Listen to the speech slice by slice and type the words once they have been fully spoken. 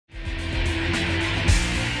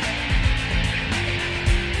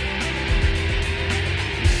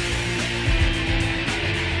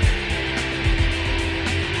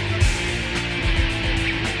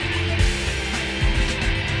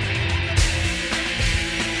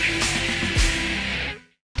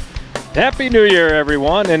Happy New Year,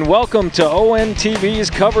 everyone, and welcome to ONTV's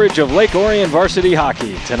coverage of Lake Orion varsity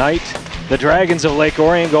hockey. Tonight, the Dragons of Lake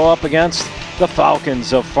Orion go up against the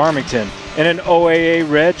Falcons of Farmington in an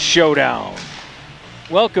OAA Red showdown.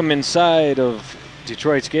 Welcome inside of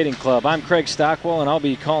Detroit Skating Club. I'm Craig Stockwell, and I'll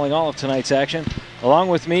be calling all of tonight's action. Along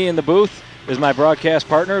with me in the booth is my broadcast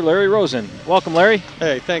partner, Larry Rosen. Welcome, Larry.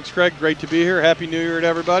 Hey, thanks, Craig. Great to be here. Happy New Year to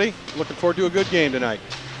everybody. Looking forward to a good game tonight.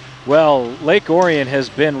 Well, Lake Orion has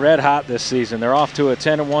been red hot this season. They're off to a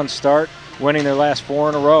 10-1 start, winning their last 4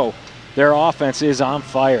 in a row. Their offense is on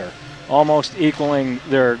fire, almost equaling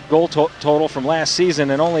their goal total from last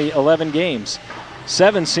season in only 11 games.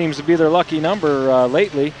 7 seems to be their lucky number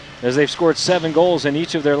lately, as they've scored 7 goals in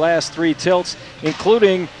each of their last 3 tilts,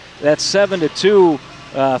 including that 7-2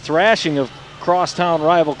 thrashing of crosstown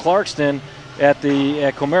rival Clarkston at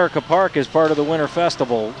Comerica Park as part of the Winter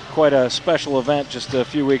Festival. Quite a special event just a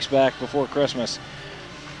few weeks back before Christmas.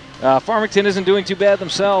 Farmington isn't doing too bad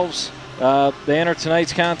themselves. They enter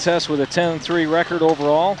tonight's contest with a 10-3 record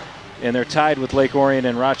overall, and they're tied with Lake Orion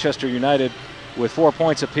and Rochester United with 4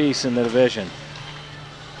 points apiece in the division.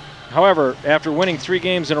 However, after winning 3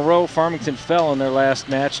 games in a row, Farmington fell in their last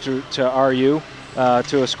match to RU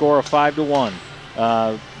to a score of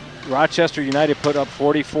 5-1. Rochester United put up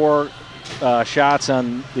 44 shots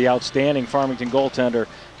on the outstanding Farmington goaltender,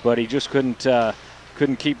 but he just couldn't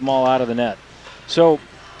keep them all out of the net. So,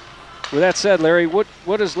 with that said, Larry, what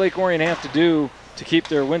does Lake Orion have to do to keep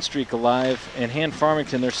their win streak alive and hand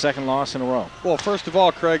Farmington their 2nd loss in a row? Well, first of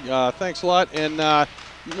all, Craig, thanks a lot. And one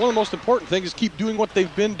of the most important things is keep doing what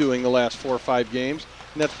they've been doing the last 4 or 5 games,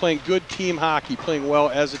 and that's playing good team hockey, playing well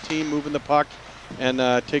as a team, moving the puck,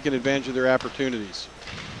 and taking advantage of their opportunities.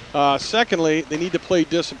 Secondly, they need to play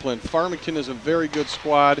discipline. Farmington is a very good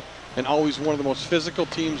squad and always one of the most physical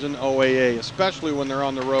teams in OAA, especially when they're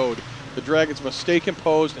on the road. The Dragons must stay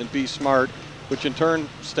composed and be smart, which in turn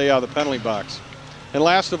stay out of the penalty box. And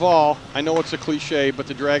last of all, I know it's a cliche, but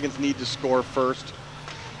the Dragons need to score first.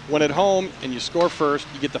 When at home and you score first,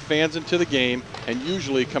 you get the fans into the game and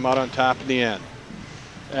usually come out on top in the end.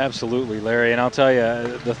 Absolutely, Larry. And I'll tell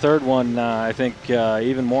you, the third one, I think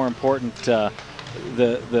even more important.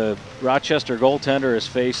 The Rochester goaltender has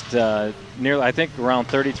faced nearly, I think, around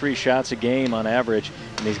 33 shots a game on average,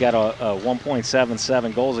 and he's got a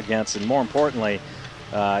 1.77 goals against, and more importantly,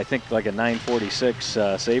 I think like a 946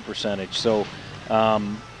 save percentage. So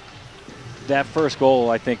that first goal,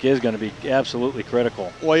 I think, is going to be absolutely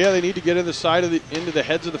critical. Well, yeah, they need to get into the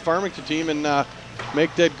heads of the Farmington team and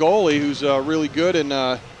make that goalie, who's really good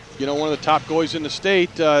and one of the top goalies in the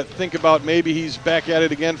state, think about maybe he's back at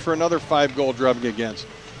it again for another 5-goal drubbing against.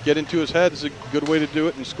 Get into his head is a good way to do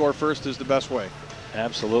it, and score first is the best way.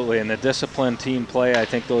 Absolutely, and the disciplined team play, I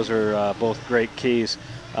think those are both great keys.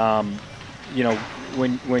 When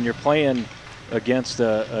you're playing against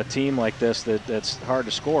a team like this that's hard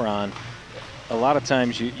to score on, a lot of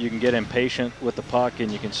times you can get impatient with the puck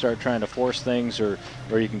and you can start trying to force things, or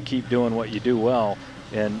you can keep doing what you do well.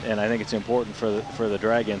 And I think it's important for the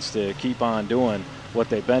Dragons to keep on doing what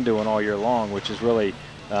they've been doing all year long, which has really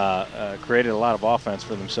created a lot of offense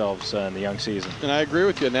for themselves in the young season. And I agree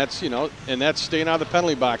with you, and that's staying out of the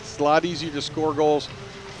penalty box. It's a lot easier to score goals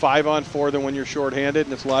 5-on-4 than when you're shorthanded,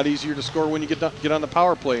 and it's a lot easier to score when you get on the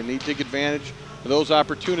power play and need to take advantage of those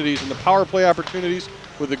opportunities. And the power play opportunities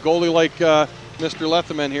with a goalie like Mr.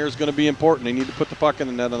 Letherman here is going to be important. They need to put the puck in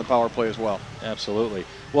the net on the power play as well. Absolutely.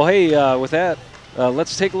 Well, hey, with that,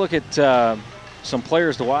 let's take a look at some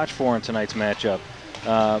players to watch for in tonight's matchup.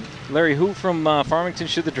 Larry, who from Farmington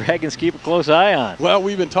should the Dragons keep a close eye on? Well,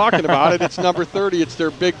 we've been talking about it. It's number 30. It's their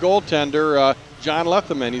big goaltender, John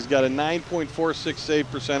Letherman. He's got a 9.46 save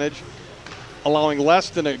percentage, allowing less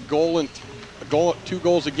than a goal and 2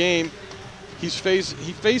 goals a game. He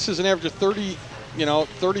faces an average of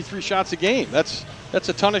 33 shots a game. That's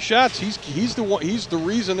a ton of shots. He's the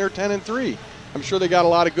reason they're 10-3. I'm sure they got a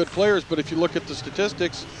lot of good players, but if you look at the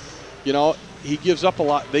statistics, he gives up a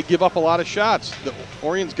lot. They give up a lot of shots. The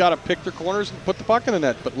Orion's got to pick their corners and put the puck in the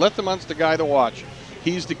net, but Letherman's the guy to watch.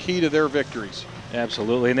 He's the key to their victories.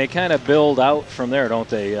 Absolutely, and they kind of build out from there, don't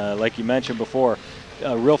they? Like you mentioned before,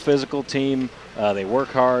 a real physical team. They work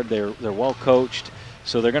hard. They're well coached.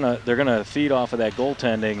 So they're gonna feed off of that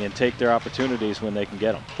goaltending and take their opportunities when they can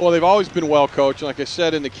get them. Well, they've always been well coached. Like I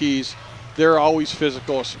said in the keys, they're always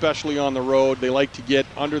physical, especially on the road. They like to get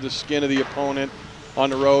under the skin of the opponent on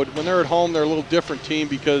the road. When they're at home, they're a little different team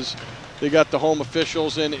because they got the home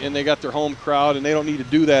officials and they got their home crowd, and they don't need to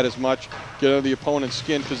do that as much, get under the opponent's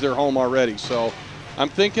skin because they're home already. So I'm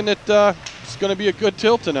thinking that it's going to be a good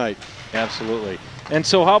tilt tonight. Absolutely. And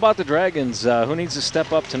so how about the Dragons? Who needs to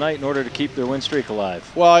step up tonight in order to keep their win streak alive?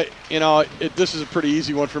 Well, you know, this is a pretty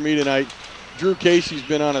easy one for me tonight. Drew Casey's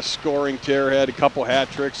been on a scoring tear, had a couple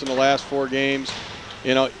hat tricks in the last 4 games.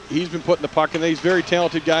 You know, he's been putting the puck in there. He's a very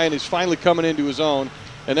talented guy, and he's finally coming into his own.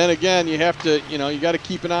 And then again, you have to, you know, you got to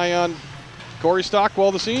keep an eye on Corey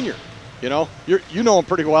Stockwell, the senior. You know, you know him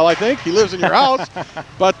pretty well, I think. He lives in your house.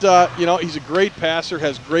 But, you know, he's a great passer,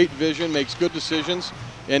 has great vision, makes good decisions,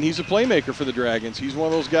 and he's a playmaker for the Dragons. He's one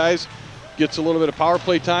of those guys, gets a little bit of power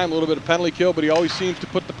play time, a little bit of penalty kill, but he always seems to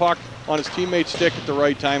put the puck on his teammate's stick at the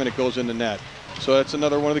right time, and it goes in the net. So that's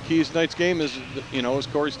another one of the keys tonight's game is, you know, is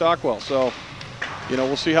Corey Stockwell. So, you know,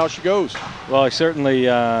 we'll see how she goes. Well, certainly,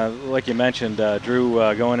 like you mentioned, Drew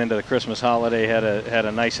going into the Christmas holiday had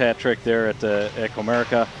a nice hat trick there at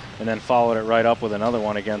Comerica, and then followed it right up with another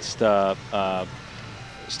one against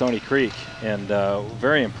Stony Creek, and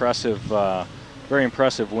very impressive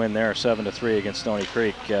win there, 7-3 against Stony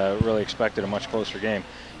Creek. Really expected a much closer game.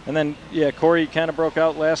 And then, yeah, Corey kind of broke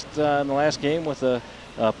out in the last game with a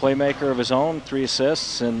playmaker of his own, 3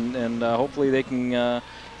 assists, and hopefully they can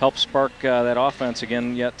help spark that offense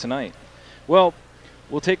again yet tonight. Well,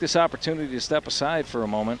 we'll take this opportunity to step aside for a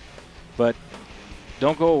moment, but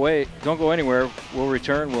don't go away. Don't go anywhere. We'll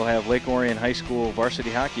return. We'll have Lake Orion High School varsity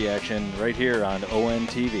hockey action right here on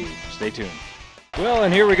ONTV. Stay tuned. Well,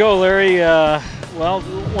 and here we go, Larry. Well,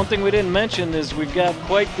 one thing we didn't mention is we've got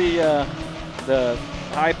quite the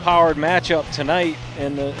high-powered matchup tonight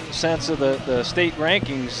in the sense of the state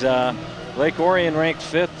rankings. Lake Orion ranked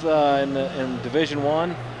 5th in Division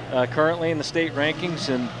I currently in the state rankings,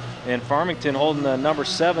 and Farmington holding the number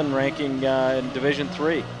 7 ranking in Division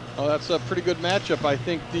III. Oh, that's a pretty good matchup. I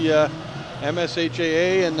think the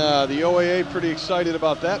MSHAA and the OAA pretty excited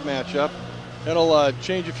about that matchup. It'll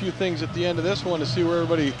change a few things at the end of this one to see where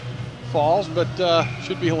everybody falls, but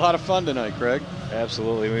should be a lot of fun tonight, Craig.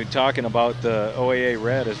 Absolutely. We've been talking about the OAA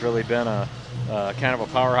Red has really been a kind of a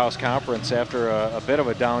powerhouse conference after a bit of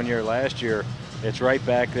a down year last year. It's right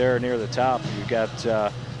back there near the top. You've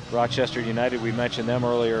got Rochester United. We mentioned them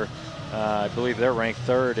earlier. I believe they're ranked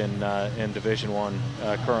 3rd in Division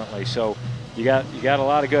I currently. So you got a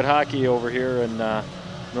lot of good hockey over here in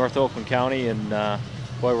North Oakland County, and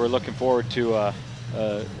boy, we're looking forward to a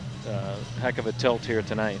heck of a tilt here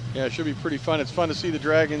tonight. Yeah, it should be pretty fun. It's fun to see the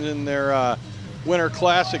Dragons in their Winter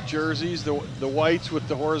Classic jerseys, the whites with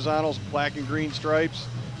the horizontal black and green stripes,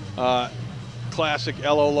 classic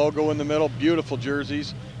LO logo in the middle, beautiful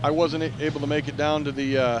jerseys. I wasn't able to make it down to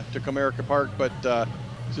the to Comerica Park, but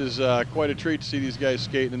this is quite a treat to see these guys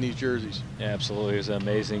skating in these jerseys. Yeah, absolutely. It was an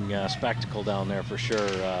amazing spectacle down there for sure.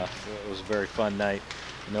 It was a very fun night.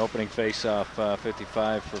 In the opening face-off,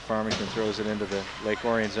 55 for Farmington throws it into the Lake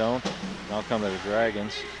Orion zone. Now come to the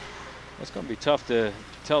Dragons. It's going to be tough to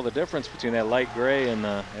tell the difference between that light gray and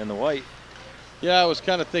the white. Yeah, I was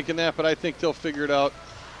kind of thinking that, but I think they'll figure it out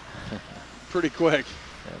pretty quick.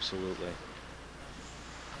 Absolutely.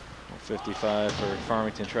 55 for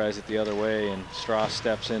Farmington tries it the other way, and Strauss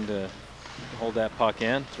steps in to hold that puck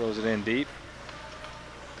in, throws it in deep.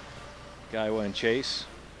 Guywa and chase.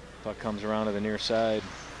 Puck comes around to the near side,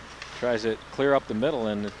 tries it clear up the middle,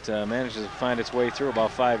 and it manages to find its way through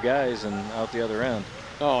about 5 guys and out the other end.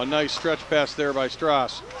 Oh, a nice stretch pass there by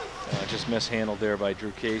Strauss. Just mishandled there by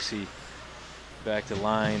Drew Casey. Back to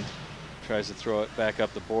line, tries to throw it back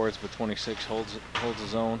up the boards, but 26 holds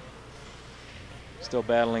his own. Still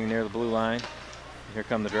battling near the blue line. Here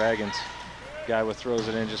come the Dragons. Guywa throws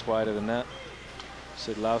it in just wide of the net.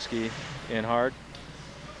 Sidlowski in hard.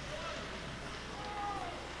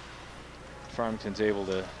 Farmington's able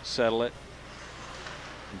to settle it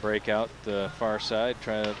and break out the far side.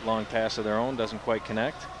 Try a long pass of their own, doesn't quite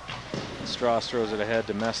connect. Strauss throws it ahead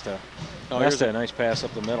to Mesta. Oh, Mesta, a nice pass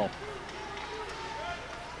up the middle.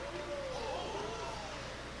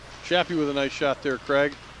 Chappie with a nice shot there,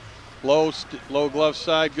 Craig. Low glove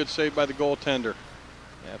side, good save by the goaltender.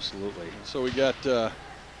 Absolutely. So we got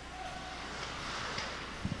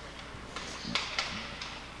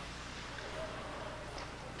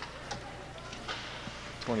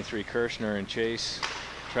 23 Kirshner and chase.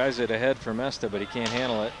 Tries it ahead for Mesta, but he can't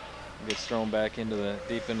handle it. Gets thrown back into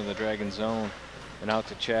deep into the Dragon zone and out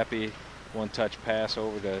to Chappie. One-touch pass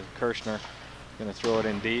over to Kirshner. Going to throw it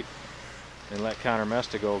in deep and let Connor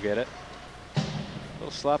Mesta go get it. A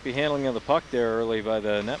little sloppy handling of the puck there early by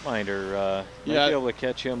the netminder. Might be able to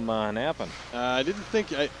catch him napping. I don't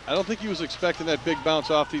think he was expecting that big bounce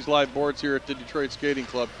off these live boards here at the Detroit Skating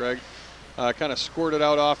Club, Craig. Kind of squirted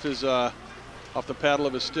out off his off the paddle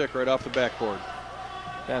of his stick right off the backboard.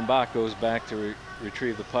 Ben Bach goes back to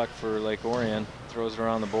retrieve the puck for Lake Orion, throws it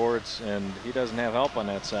around the boards, and he doesn't have help on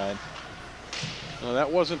that side. No,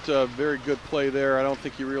 that wasn't a very good play there. I don't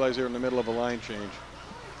think he realized they were in the middle of a line change.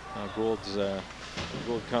 Gould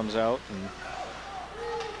comes out, and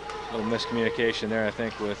a little miscommunication there, I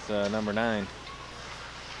think, with number 9.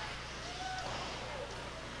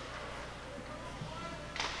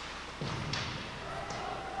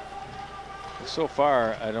 So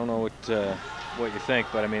far, I don't know what you think,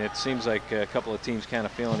 but I mean, it seems like a couple of teams kind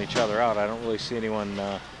of feeling each other out. I don't really see anyone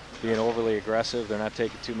being overly aggressive. They're not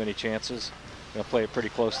taking too many chances. They'll play it pretty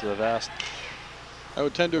close to the vest. I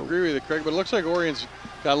would tend to agree with you, Craig, but it looks like Orion's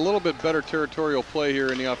got a little bit better territorial play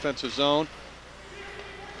here in the offensive zone.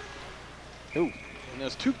 Ooh. And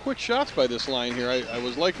there's 2 quick shots by this line here. I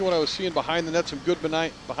was liking what I was seeing behind the net, some good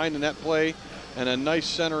behind the net play, and a nice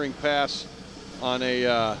centering pass on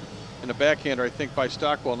a and a backhander, I think, by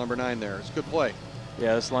Stockwell, number 9 there. It's good play.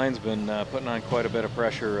 Yeah, this line's been putting on quite a bit of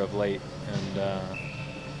pressure of late, and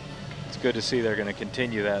it's good to see they're going to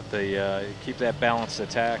continue that. They keep that balanced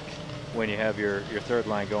attack when you have your third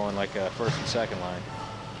line going like a first and second line.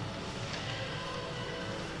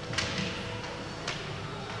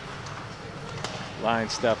 Line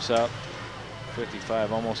steps up.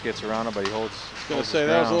 55 almost gets around him, but he holds. I was going to say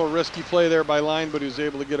that was a little risky play there by Line, but he was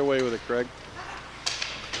able to get away with it, Craig.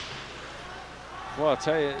 Well, I'll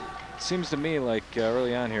tell you, it seems to me like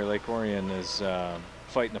early on here, Lake Orion is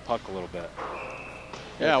fighting the puck a little bit.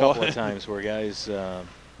 Yeah, a couple of times where guys have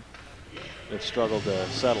struggled to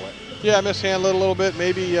settle it. Yeah, mishandled it a little bit,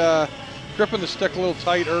 maybe gripping the stick a little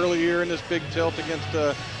tight early here in this big tilt against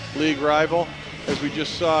a league rival, as we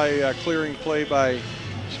just saw a clearing play by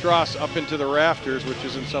Strauss up into the rafters, which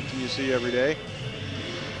isn't something you see every day.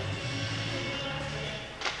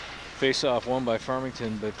 Face-off won by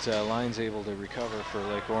Farmington, but Line's able to recover for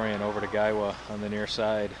Lake Orion over to Gaiwa on the near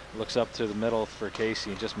side. Looks up to the middle for Casey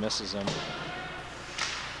and just misses him.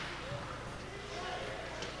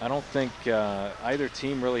 I don't think either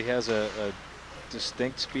team really has a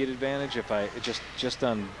distinct speed advantage. If I just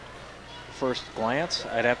on first glance,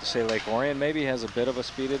 I'd have to say Lake Orion maybe has a bit of a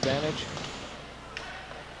speed advantage.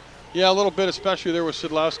 Yeah, a little bit, especially there was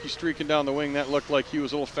Sidlowski streaking down the wing. That looked like he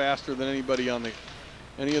was a little faster than anybody on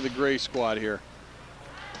any of the gray squad here.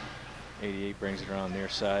 88 brings it around near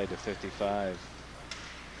side to 55.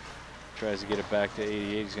 Tries to get it back to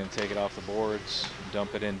 88. He's going to take it off the boards and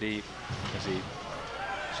dump it in deep. As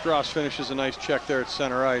Strauss finishes a nice check there at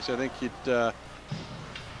center ice. I think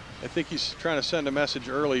he's trying to send a message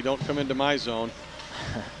early. Don't come into my zone.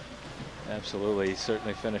 Absolutely, he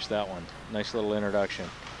certainly finished that one. Nice little introduction.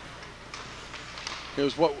 It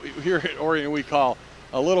was what here at Orion we call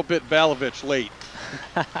a little bit Balovich late.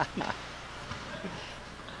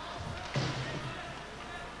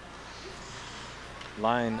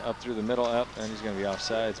 Line up through the middle, up, and he's going to be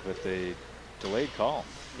offsides, but the delayed call.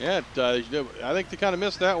 Yeah, I think they kind of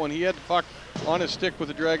missed that one. He had the puck on his stick with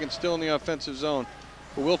the Dragons still in the offensive zone,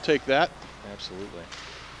 but we'll take that. Absolutely.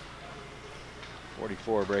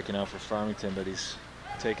 44 breaking out for Farmington, but he's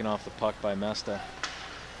taken off the puck by Mesta.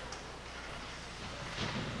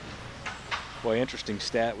 Boy, interesting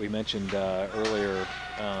stat we mentioned earlier,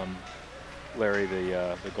 Larry,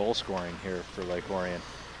 the goal scoring here for Lake Orion.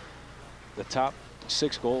 The top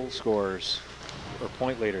 6 goal scorers or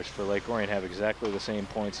point leaders for Lake Orion have exactly the same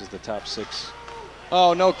points as the top 6.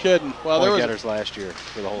 Oh, no kidding. Well, point getters last year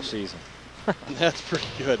for the whole season. That's pretty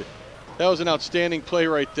good. That was an outstanding play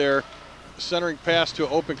right there. Centering pass to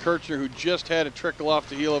an open Kirchner, who just had it trickle off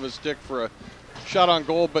the heel of his stick for a shot on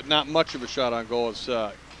goal, but not much of a shot on goal. It's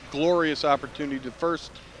glorious opportunity to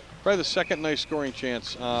probably the second nice scoring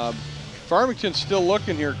chance. Farmington's still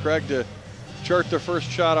looking here, Craig, to chart their first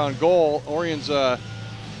shot on goal. Orion's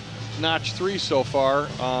notched 3 so far,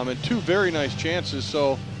 and 2 very nice chances.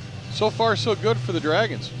 So far so good for the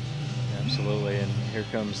Dragons. Absolutely, and here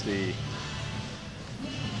comes the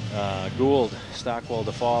Gould, Stockwell,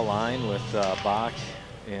 DeFaw line with Bach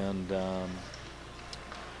and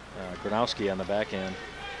Gronowski on the back end.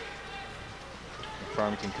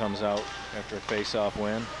 Farmington comes out after a face-off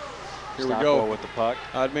win. Here Stockwell we go with the puck.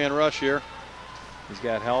 Odd man rush here. He's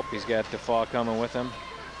got help. He's got DeFaw coming with him.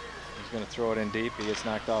 He's going to throw it in deep. He gets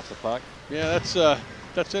knocked off the puck. Yeah,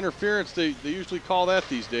 that's interference. They usually call that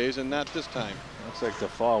these days, and not this time. Looks like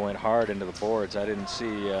DeFaw went hard into the boards. I didn't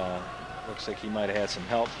see. Looks like he might have had some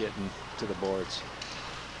help getting to the boards.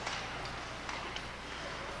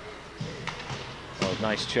 Oh,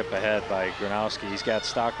 nice chip ahead by Gronowski. He's got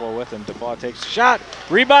Stockwell with him. DeFaw takes a shot.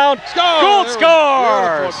 Rebound. Score! Gould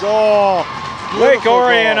scores! Beautiful goal. Lake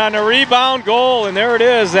Orion on the rebound goal, and there it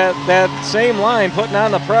is. That same line putting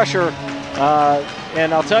on the pressure.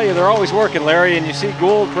 And I'll tell you, they're always working, Larry. And you see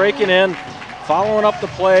Gould breaking in, following up the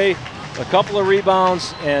play, a couple of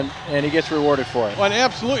rebounds, and he gets rewarded for it. Well, and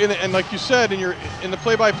absolutely, and like you said in the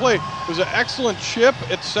play-by-play, it was an excellent chip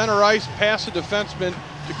at center ice, past the defenseman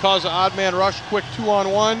to cause an odd man rush, quick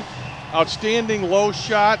 2-on-1. Outstanding low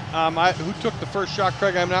shot. Who took the first shot,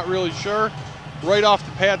 Craig? I'm not really sure. Right off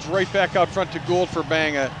the pads, right back out front to Gould for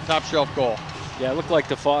bang, a top shelf goal. Yeah, it looked like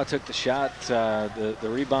Defoe took the shot. The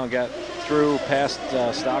rebound got through past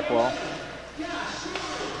Stockwell.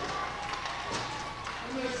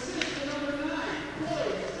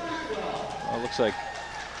 Well, it looks like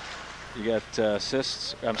you got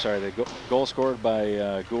assists. I'm sorry, the goal scored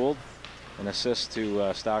by Gould. An assist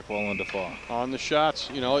to Stockwell and Defoe. On the shots,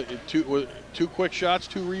 you know, two quick shots,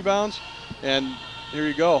 2 rebounds, and here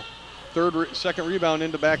you go. Second rebound in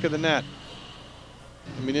the back of the net.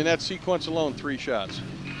 I mean, in that sequence alone, 3 shots.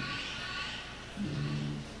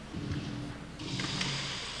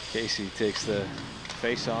 Casey takes the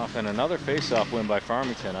face-off, and another face-off win by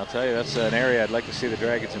Farmington. I'll tell you, that's an area I'd like to see the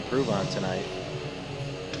Dragons improve on tonight.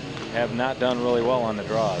 Have not done really well on the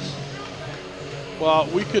draws. Well,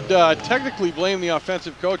 we could technically blame the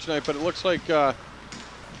offensive coach tonight, but it looks like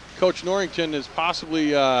Coach Norrington is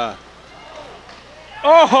possibly another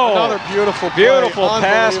beautiful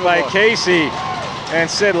pass by Casey, and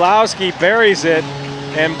Sidlowski buries it.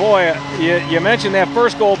 And boy, you mentioned that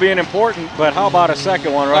first goal being important, but how about a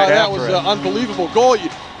second one right after it? That was an unbelievable goal.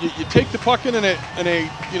 You take the puck in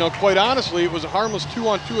you know, quite honestly, it was a harmless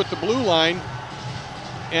 2-on-2 at the blue line,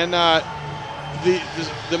 and the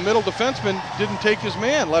middle defenseman didn't take his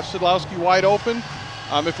man, left Sidlowski wide open.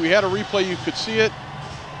 If we had a replay, you could see it.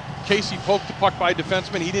 Casey poked the puck by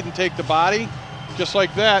defenseman. He didn't take the body. Just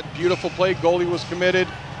like that, beautiful play. Goalie was committed.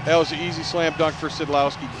 That was an easy slam dunk for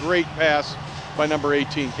Sidlowski. Great pass by number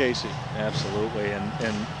 18, Casey. Absolutely,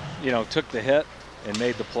 and you know, took the hit and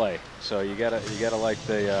made the play. So you gotta like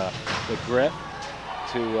the grit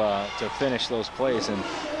to finish those plays. And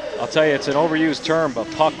I'll tell you, it's an overused term,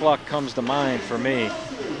 but puck luck comes to mind for me.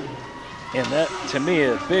 And that, to me,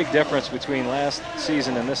 a big difference between last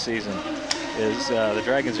season and this season is the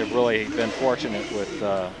Dragons have really been fortunate with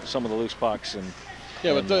some of the loose pucks. And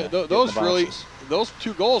those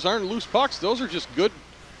 2 goals aren't loose pucks. Those are just good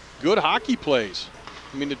hockey plays.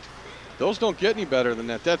 I mean, those don't get any better than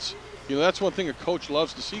that. That's one thing a coach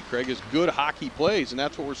loves to see, Craig, is good hockey plays, and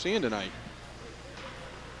that's what we're seeing tonight.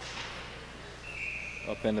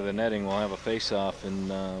 Up into the netting, we'll have a face-off, and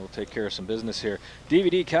we'll take care of some business here.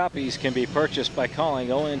 DVD copies can be purchased by calling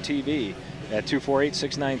ONTV at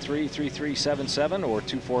 248-693-3377 or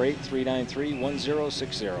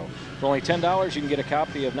 248-393-1060. For only $10, you can get a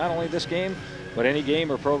copy of not only this game, but any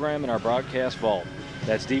game or program in our broadcast vault.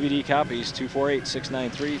 That's DVD copies,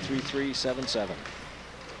 248-693-3377.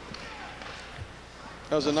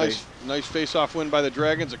 That was a nice face-off win by the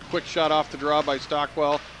Dragons. A quick shot off the draw by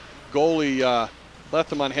Stockwell. Goalie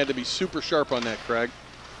Lethemon had to be super sharp on that, Craig.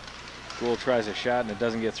 Gould tries a shot and it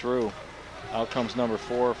doesn't get through. Out comes number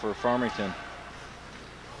 4 for Farmington.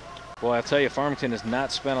 Boy, I'll tell you, Farmington has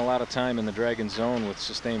not spent a lot of time in the Dragon zone with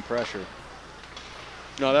sustained pressure.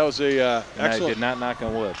 No, that was a excellent. I did not knock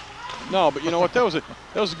on wood. No, but you know what? That was a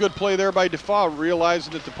good play there by Defoe,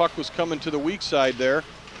 realizing that the puck was coming to the weak side there,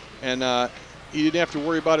 and he didn't have to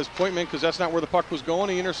worry about his point man because that's not where the puck was going.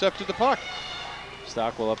 He intercepted the puck.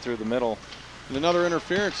 Stockwell up through the middle. And another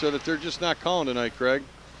interference so that they're just not calling tonight, Craig.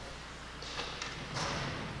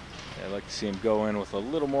 Yeah, I'd like to see him go in with a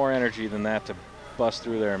little more energy than that to bust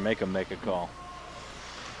through there and make him make a call.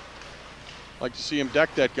 I'd like to see him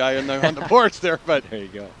deck that guy on the boards there, but there you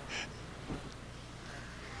go.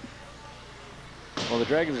 Well, the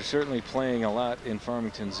Dragons are certainly playing a lot in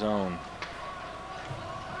Farmington zone.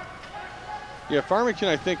 Yeah, Farmington,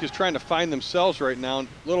 I think, is trying to find themselves right now. A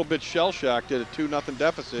little bit shell-shocked at a 2-0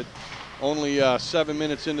 deficit, only 7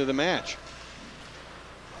 minutes into the match.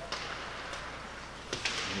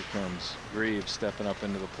 Here comes Greaves stepping up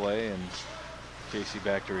into the play, and Casey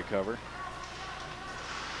back to recover.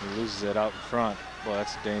 He loses it out in front. Boy,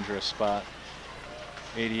 that's a dangerous spot.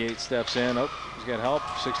 88 steps in. Oh, he's got help.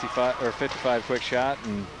 65 or 55 quick shot,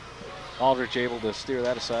 and Aldrich able to steer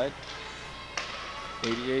that aside.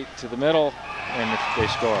 88 to the middle, and they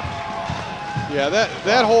score. Yeah,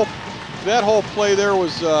 that whole play there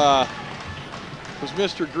was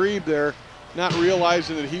Mr. Grebe there, not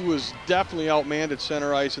realizing that he was definitely outmanned at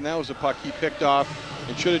center ice, and that was a puck he picked off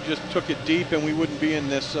and should have just took it deep, and we wouldn't be in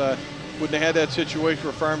this. Wouldn't have had that situation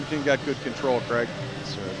where Farmington got good control, Craig.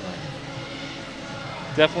 Certainly.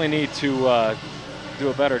 Definitely need to do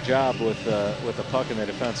a better job with the puck in the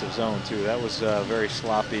defensive zone too. That was a very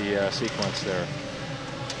sloppy sequence there.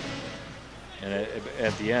 And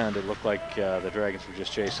at the end, it looked like the Dragons were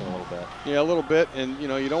just chasing a little bit. Yeah, a little bit. And, you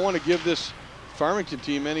know, you don't want to give this Farmington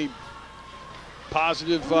team any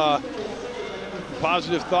positive thoughts.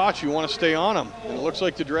 You want to stay on them. And it looks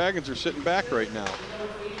like the Dragons are sitting back right now.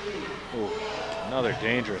 Ooh, another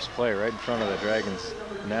dangerous play right in front of the Dragons'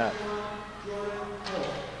 net.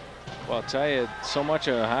 Well, I'll tell you, so much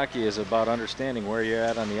of hockey is about understanding where you're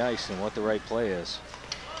at on the ice and what the right play is.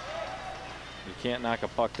 You can't knock a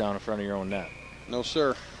puck down in front of your own net. No,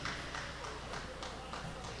 sir.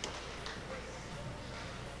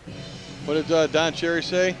 What did Don Cherry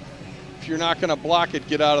say? If you're not going to block it,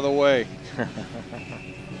 get out of the way.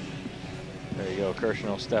 There you go. Kirshner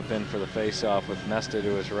will step in for the face-off with Mesta to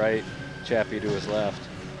his right, Chappie to his left.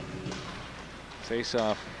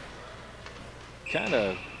 Face-off kind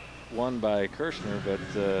of won by Kirshner, but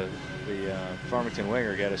the Farmington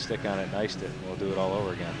winger got a stick on it and iced it. We'll do it all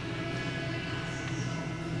over again.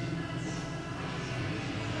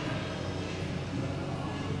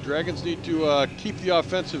 Dragons need to keep the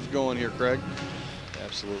offensive going here, Craig.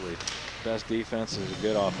 Absolutely. Best defense is a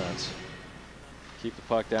good offense. Keep the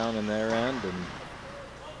puck down in their end and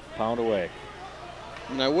pound away.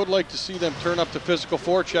 And I would like to see them turn up the physical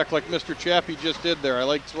forecheck like Mr. Chappie just did there. I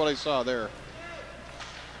liked what I saw there.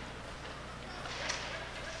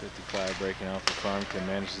 55 breaking out for Farmington,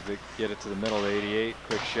 manages to get it to the middle of 88.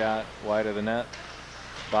 Quick shot, wide of the net.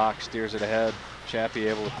 Bach steers it ahead. Chappie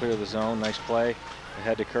able to clear the zone. Nice play.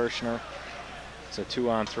 Ahead to Kirshner. It's a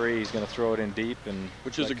 2-on-3. He's going to throw it in deep and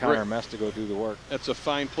which is a Connor Mess to go do the work. That's a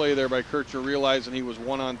fine play there by Kirshner, realizing he was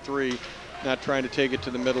 1-on-3, not trying to take it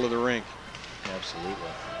to the middle of the rink. Absolutely.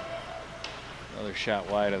 Another shot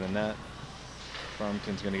wide of the net.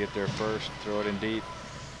 Farmington's going to get there first, throw it in deep.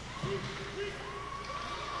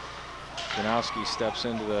 Janowski steps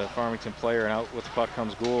into the Farmington player, and out with the puck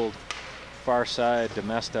comes Gould. Far side to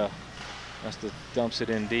Mesta. Mesta dumps it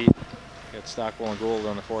in deep. Got Stockwell and Gould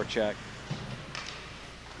on the forecheck.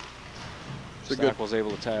 Stockwell's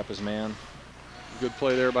able to tie up his man. Good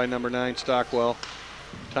play there by number 9, Stockwell.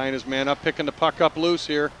 Tying his man up, picking the puck up loose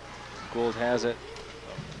here. Gould has it.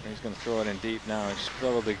 He's going to throw it in deep now. He's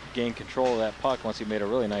able to gain control of that puck once he made a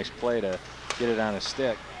really nice play to get it on his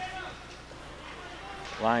stick.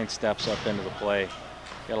 Line steps up into the play.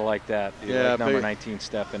 Gotta like that. Like number 19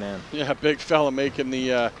 stepping in. Yeah, big fella making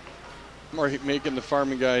the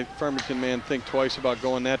Farmington man think twice about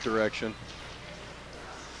going that direction.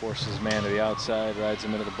 Forces man to the outside, rides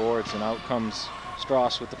him into the boards, and out comes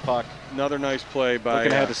Strauss with the puck. Another nice play by.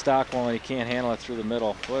 Looking ahead to Stockwell, and he can't handle it through the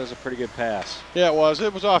middle. Well, it was a pretty good pass. Yeah, it was.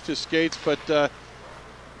 It was off his skates, but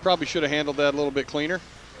probably should have handled that a little bit cleaner.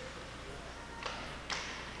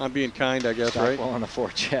 I'm being kind, I guess, Stockwell right? on the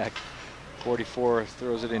forecheck. 44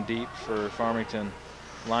 throws it in deep for Farmington.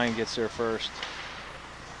 Line gets there first.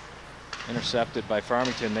 Intercepted by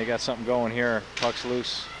Farmington. They got something going here. Puck's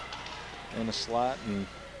loose in the slot, and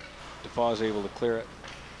Defau's able to clear it.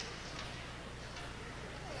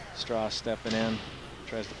 Strauss stepping in.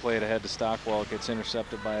 Tries to play it ahead to Stockwell. Gets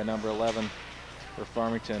intercepted by a number 11 for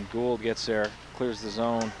Farmington. Gould gets there, clears the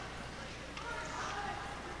zone.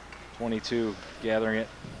 22 gathering it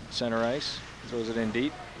center ice, throws it in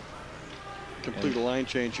deep. Complete a line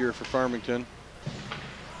change here for Farmington.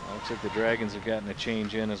 Looks like the Dragons have gotten a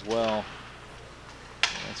change in as well.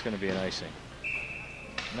 That's going to be an icing.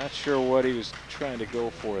 Not sure what he was trying to go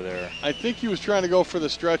for there. I think he was trying to go for the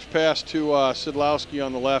stretch pass to Sidlowski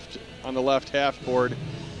on the left half board,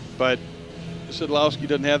 but Sidlowski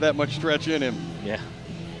doesn't have that much stretch in him. Yeah.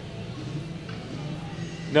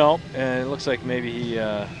 No, and it looks like maybe he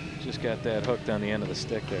just got that hooked on the end of the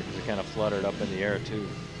stick there because it kind of fluttered up in the air too.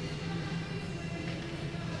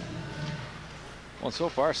 Well, so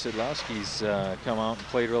far Sidlowski's come out and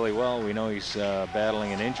played really well. We know he's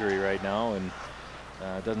battling an injury right now, and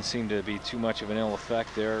doesn't seem to be too much of an ill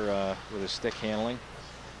effect there with his stick handling.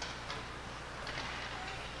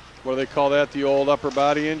 What do they call that? The old upper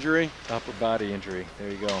body injury? Upper body injury.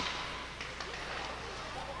 There you go.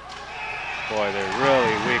 Boy, they're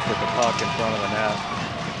really weak with the puck in front of the net.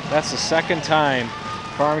 That's the second time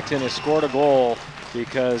Farmington has scored a goal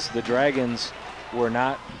because the Dragons were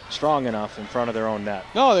not strong enough in front of their own net.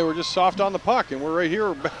 No, they were just soft on the puck, and we're right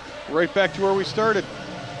here, right back to where we started.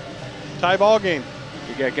 Tie ball game.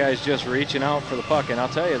 You got guys just reaching out for the puck, and I'll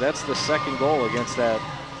tell you, that's the second goal against that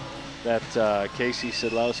Casey,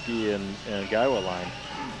 Sidlowski, and Guywa line.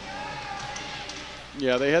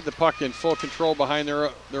 Yeah, they had the puck in full control behind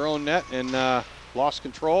their own net and lost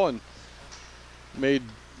control and made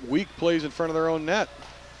weak plays in front of their own net.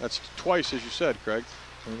 That's twice, as you said, Craig.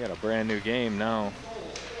 We got a brand new game now.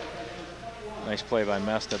 Nice play by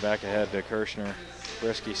Mesta, back ahead to Kirshner.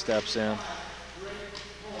 Brisky steps in.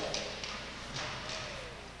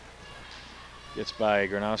 Gets by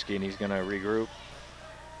Gronowski, and he's going to regroup.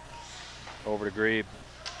 Over to Grebe,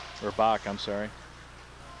 or Bach, I'm sorry.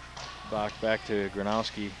 Bach back to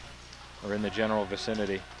Gronowski, or in the general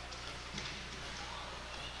vicinity.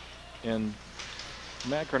 And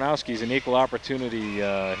Matt Gronowski's an equal opportunity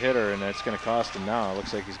hitter, and that's going to cost him now. It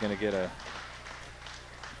looks like he's going to get a,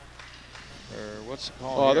 or what's the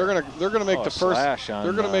call? Oh, they're gonna make the first.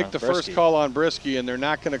 They're going to make the first call on Brisky, and they're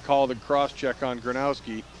not going to call the cross check on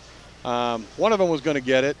Gronowski. One of them was going to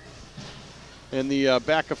get it, and the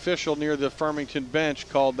back official near the Farmington bench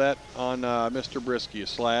called that on Mr. Brisky, a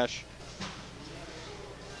slash.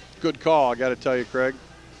 Good call, I got to tell you, Craig.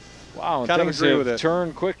 Wow, and kind of things agree with have it.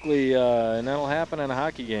 turned quickly, and that'll happen in a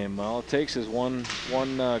hockey game. All it takes is one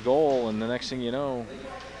goal, and the next thing you know,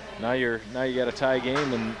 now you got a tie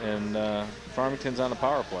game, and Farmington's on the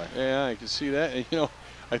power play. Yeah, I can see that. And, you know,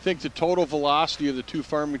 I think the total velocity of the two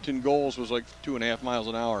Farmington goals was like 2.5 miles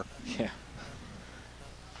an hour. Yeah.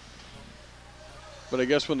 But I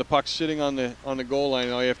guess when the puck's sitting on the goal line,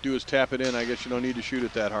 all you have to do is tap it in. I guess you don't need to shoot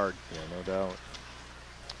it that hard. Yeah, no doubt.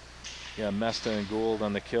 Yeah, Mesta and Gould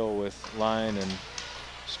on the kill with Line and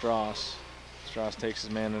Strauss. Strauss takes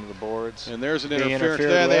his man into the boards. And there's an Being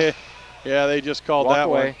interference. They just called Walk that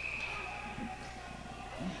away. one.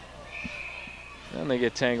 And they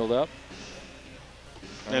get tangled up.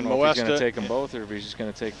 I don't And know if he's going Moesta- to take them both, or if he's just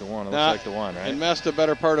going to take the one. It looks like the one, right? And Mesta,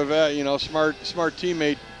 better part of that, you know, smart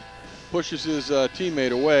teammate, pushes his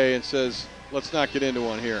teammate away and says, let's not get into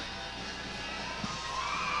one here.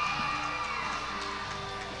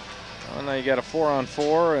 Well, now you got a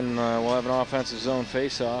 4-on-4, and we'll have an offensive zone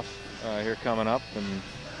face-off here coming up, and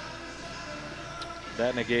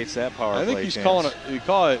that negates that power play. I think he's chance. calling it.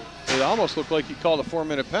 It almost looked like he called a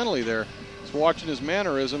 4-minute penalty there. He's watching his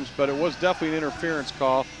mannerisms, but it was definitely an interference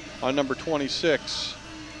call on number 26,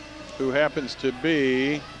 who happens to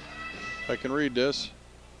be, if I can read this,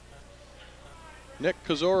 Nick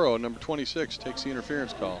Kozoro, number 26, takes the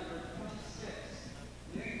interference call.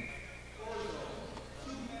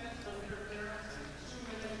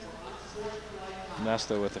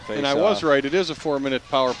 Mesta with the face-off. And I was right. It is a 4-minute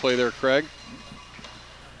power play there, Craig.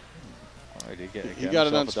 Oh, He got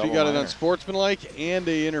it on sportsmanlike and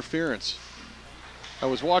a interference. I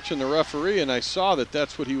was watching the referee, and I saw that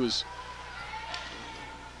that's what he was.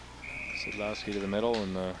 Sidlowski to the middle,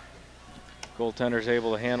 and the goaltender's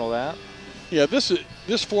able to handle that. Yeah, this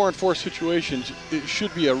 4-on-4 situation, it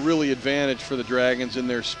should be a really advantage for the Dragons in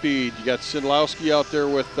their speed. You got Sidlowski out there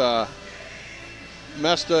with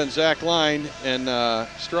Mesta and Zach Line, and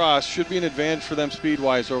Strauss should be an advantage for them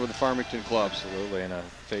speed-wise over the Farmington club. Absolutely, and a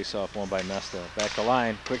face-off won by Mesta. Back to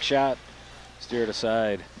Line, quick shot, steered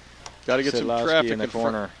aside. Got to get some Sidlowski traffic in the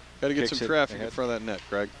corner. Got to get Kicks some it traffic in ahead. front of that net,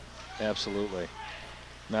 Greg. Absolutely.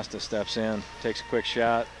 Mesta steps in, takes a quick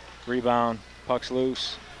shot, rebound, puck's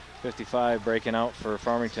loose. 55 breaking out for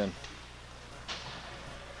Farmington.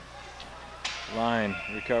 Line,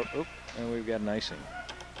 recover, oop, and we've got an icing.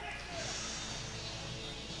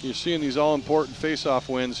 You're seeing these all-important face-off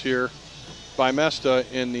wins here by Mesta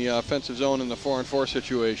in the offensive zone in the 4-on-4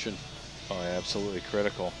 situation. Oh, yeah, absolutely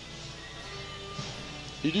critical.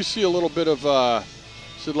 You do see a little bit of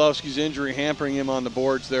Sidlowski's injury hampering him on the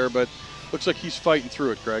boards there, but looks like he's fighting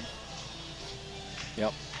through it, Greg.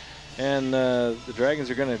 Yep. And the Dragons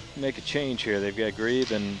are going to make a change here. They've got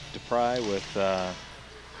Grebe and DePry with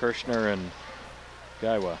Kirshner and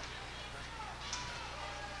Gaiwa.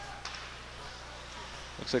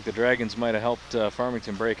 Looks like the Dragons might have helped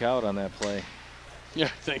Farmington break out on that play. Yeah,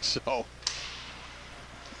 I think so.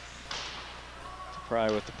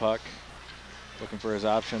 DePry with the puck, looking for his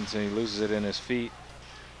options, and he loses it in his feet.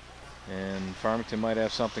 And Farmington might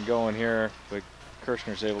have something going here, but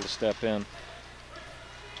Kirshner's able to step in.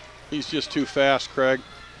 He's just too fast, Craig.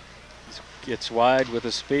 Gets wide with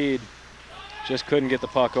his speed. Just couldn't get the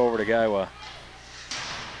puck over to Gaiwa.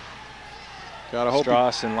 Gotta hope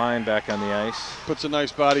Strauss in line back on the ice. Puts a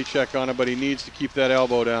nice body check on it, but he needs to keep that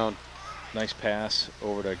elbow down. Nice pass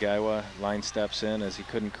over to Gaiwa. Line steps in as he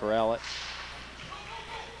couldn't corral it.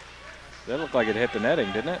 That looked like it hit the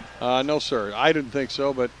netting, didn't it? No, sir. I didn't think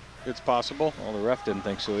so, but it's possible. Well, the ref didn't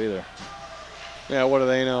think so either. Yeah, what do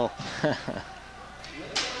they know?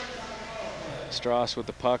 Strauss with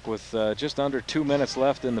the puck with just under 2 minutes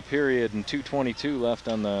left in the period and 2:22 left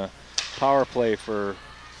on the power play for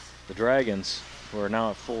the Dragons, who are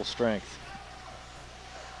now at full strength.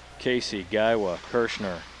 Casey, Gaiwa,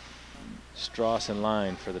 Kirshner, Strauss in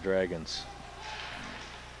line for the Dragons.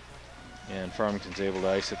 And Farmington's able to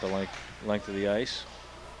ice at the length of the ice.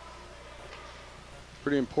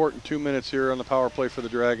 Pretty important 2 minutes here on the power play for the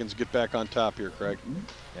Dragons. Get back on top here, Craig.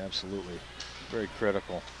 Absolutely. Very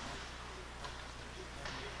critical.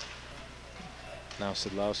 Now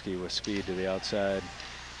Sidlowski with speed to the outside.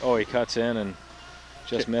 Oh, he cuts in and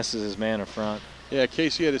just misses his man in front. Yeah,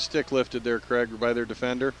 Casey had his stick lifted there, Craig, by their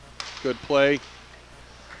defender. Good play.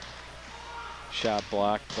 Shot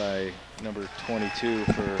blocked by number 22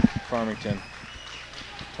 for Farmington.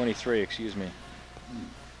 23, excuse me.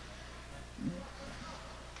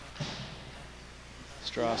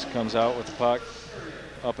 Strauss comes out with the puck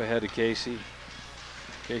up ahead of Casey.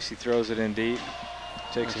 Casey throws it in deep,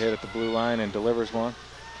 takes a hit at the blue line and delivers one.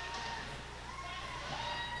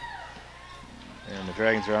 And the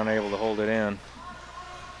Dragons are unable to hold it in.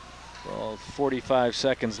 Well, 45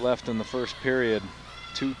 seconds left in the first period.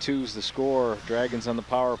 2-2's the score. Dragons on the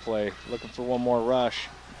power play, looking for one more rush.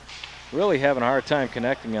 Really having a hard time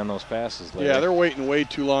connecting on those passes, Larry. Yeah, they're waiting way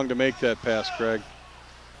too long to make that pass, Craig.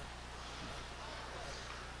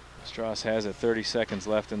 Strauss has it, 30 seconds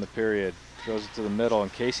left in the period. Throws it to the middle,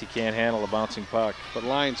 and Casey can't handle a bouncing puck. But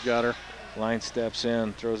Lyons got her. Lyons steps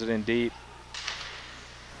in, throws it in deep.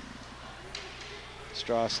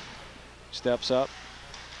 Strauss steps up,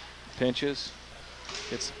 pinches,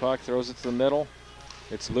 hits the puck, throws it to the middle.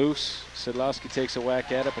 It's loose. Sidlowski takes a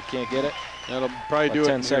whack at it, but can't get it. That'll probably do it.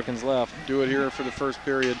 10 seconds left. Do it here for the first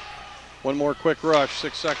period. One more quick rush,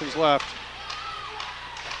 6 seconds left.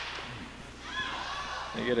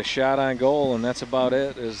 They get a shot on goal, and that's about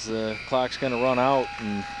it, as the clock's going to run out.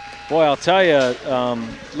 And boy, I'll tell you, a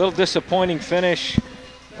little disappointing finish,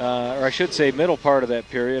 or I should say middle part of that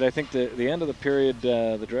period. I think the end of the period,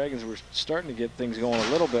 the Dragons were starting to get things going a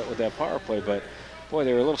little bit with that power play, but boy,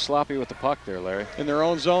 they were a little sloppy with the puck there, Larry. In their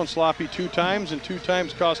own zone, sloppy 2 times, and 2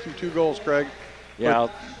 times cost them 2 goals, Craig. Yeah.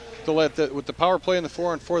 With the power play in the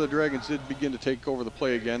 4-on-4, the Dragons did begin to take over the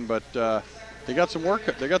play again, but they got some work.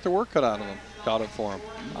 They got their work cut out of them. Got it for them.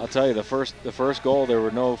 I'll tell you, the first goal, there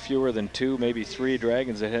were no fewer than 2, maybe 3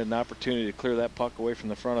 Dragons that had an opportunity to clear that puck away from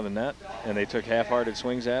the front of the net, and they took half-hearted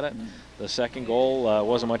swings at it. The second goal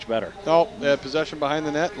wasn't much better. No, they had possession behind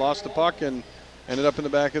the net, lost the puck, and ended up in the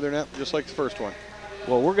back of their net, just like the first one.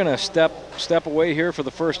 Well, we're going to step away here for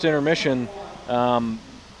the first intermission.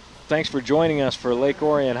 Thanks for joining us for Lake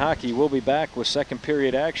Orion hockey. We'll be back with second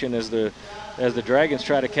period action as the Dragons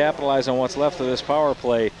try to capitalize on what's left of this power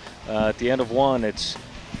play. At the end of 1, it's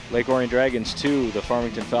Lake Orion Dragons 2, the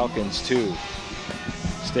Farmington Falcons 2.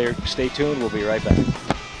 Stay tuned. We'll be right back.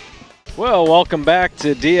 Well, welcome back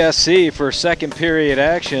to DSC for second period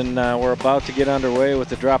action. We're about to get underway with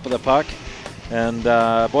the drop of the puck. And,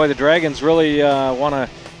 boy, the Dragons really want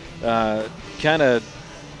to kind of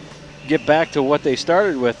get back to what they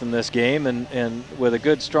started with in this game, and with a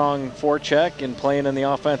good, strong forecheck and playing in the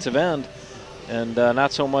offensive end, and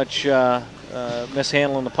not so much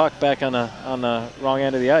mishandling the puck back on the wrong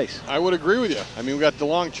end of the ice. I would agree with you. I mean, we got the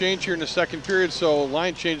long change here in the second period, so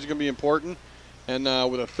line change is going to be important. And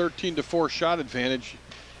with a 13-4 shot advantage,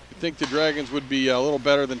 you'd think the Dragons would be a little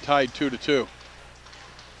better than tied 2-2.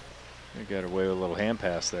 They got away with a little hand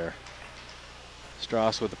pass there.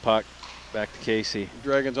 Strauss with the puck, back to Casey.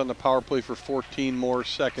 Dragons on the power play for 14 more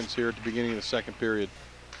seconds here at the beginning of the second period.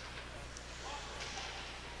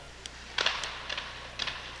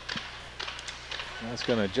 That's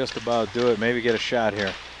going to just about do it. Maybe get a shot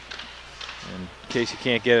here. And Casey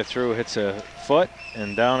can't get it through. Hits a foot,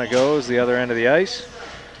 and down it goes the other end of the ice.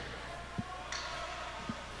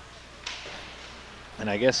 And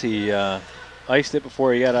I guess he iced it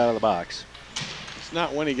before he got out of the box. It's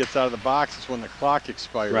not when he gets out of the box. It's when the clock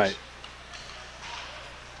expires. Right.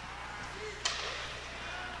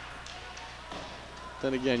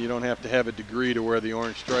 Then again, you don't have to have a degree to wear the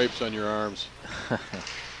orange stripes on your arms.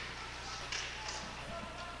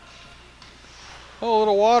 Oh, a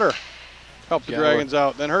little water. Help the Dragons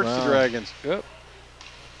out, then hurts the Dragons. Yep.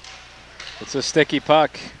 It's a sticky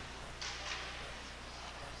puck.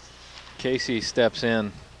 Casey steps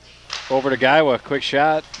in. Over to Guywa, quick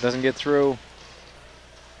shot, doesn't get through.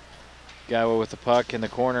 Guywa with the puck in the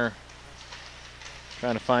corner.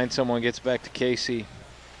 Trying to find someone, gets back to Casey.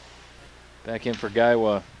 Back in for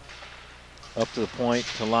Guywa. Up to the point,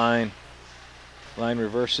 to line. Line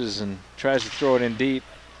reverses and tries to throw it in deep.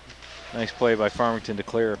 Nice play by Farmington to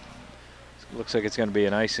clear. Looks like it's going to be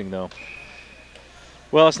an icing, though.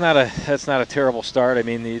 Well, that's not a terrible start. I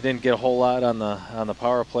mean, you didn't get a whole lot on the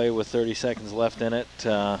power play with 30 seconds left in it,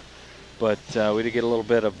 but we did get a little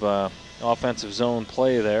bit of offensive zone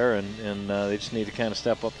play there, and they just need to kind of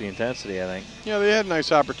step up the intensity, I think. Yeah, they had a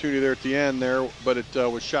nice opportunity there at the end there, but it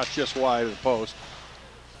was shot just wide of the post.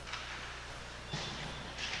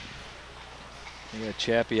 You got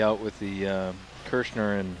Chappie out with the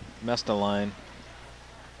Kirshner and Mesta line.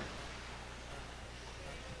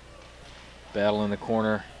 Battle in the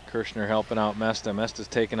corner. Kirshner helping out Mesta. Mesta's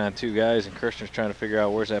taking on 2 guys, and Kirshner's trying to figure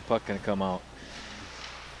out where's that puck going to come out.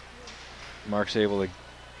 Mark's able to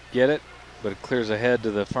get it, but it clears ahead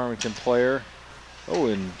to the Farmington player. Oh,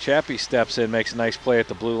 and Chappie steps in, makes a nice play at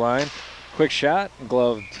the blue line. Quick shot,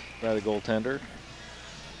 gloved by the goaltender.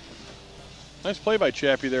 Nice play by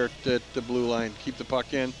Chappie there at the blue line. Keep the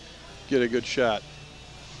puck in, get a good shot.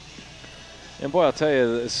 And boy, I'll tell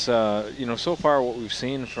you this, you know, so far what we've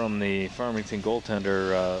seen from the Farmington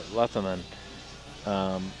goaltender, Leatherman,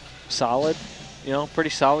 solid, you know,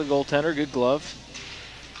 pretty solid goaltender, good glove.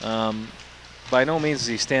 By no means is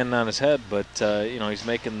he standing on his head, but, you know, he's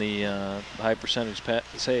making the high percentage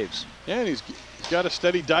saves. Yeah, and he's got a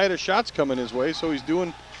steady diet of shots coming his way, so he's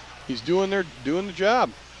doing the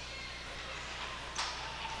job.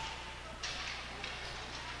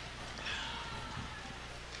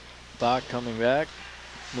 Bach coming back,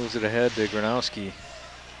 moves it ahead to Gronowski.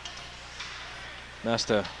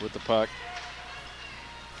 Mesta with the puck.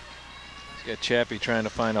 He's got Chappie trying to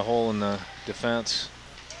find a hole in the defense.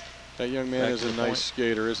 That young man is a nice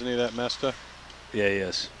skater, isn't he, that Mesta? Yeah, he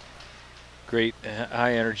is. Great,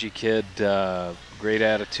 high energy kid, great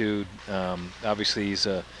attitude. Obviously, he's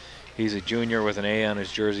a junior with an A on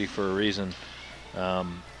his jersey for a reason.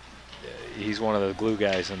 He's one of the glue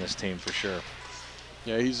guys in this team for sure.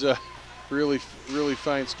 Yeah, he's a really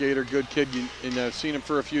fine skater, good kid, and I've seen him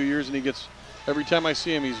for a few years, and he gets, every time I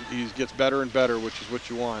see him, he gets better and better, which is what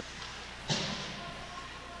you want.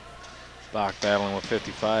 Bach battling with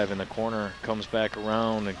 55 in the corner, comes back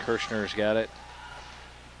around, and Kirshner's got it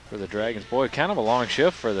for the Dragons. Boy, kind of a long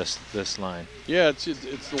shift for this line. Yeah, it's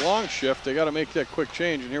the long shift. They got to make that quick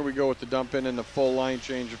change, and here we go with the dump in and the full line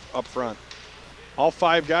change up front. All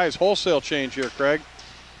 5 guys, wholesale change here, Craig.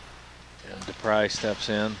 And DePry steps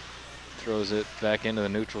in, throws it back into the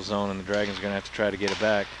neutral zone, and the Dragons are going to have to try to get it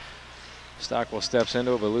back. Stockwell steps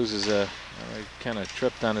into it, but loses he kind of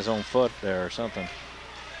tripped on his own foot there or something.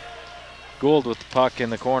 Gould with the puck in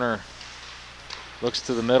the corner, looks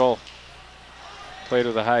to the middle, played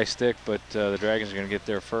with a high stick, but the Dragons are going to get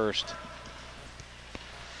there first.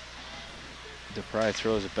 DePry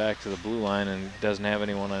throws it back to the blue line and doesn't have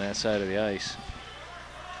anyone on that side of the ice.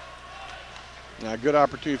 Now, good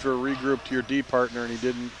opportunity for a regroup to your D partner, and he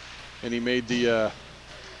didn't, and he made the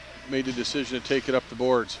decision to take it up the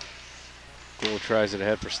boards. Gould tries it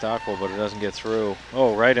ahead for Stockwell, but it doesn't get through.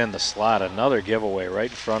 Oh, right in the slot, another giveaway right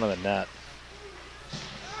in front of the net.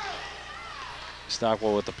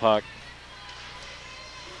 Stockwell with the puck.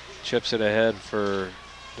 Chips it ahead for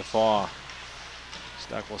Defoe.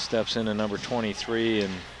 Stockwell steps into number 23,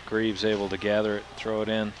 and Greaves able to gather it, throw it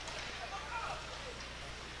in.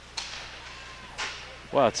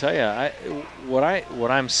 Well, I'll tell you,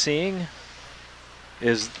 what I'm seeing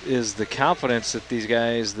is the confidence that these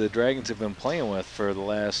guys, the Dragons, have been playing with for the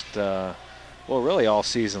last, well, really all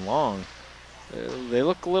season long. They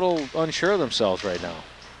look a little unsure of themselves right now.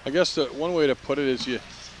 I guess the one way to put it is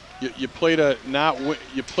you play to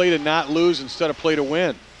not lose instead of play to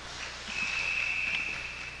win.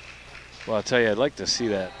 Well, I'll tell you, I'd like to see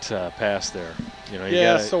that pass there. You know,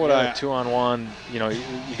 yeah, so would I. 2-on-1. You know,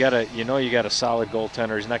 you got a solid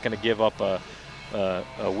goaltender. He's not going to give up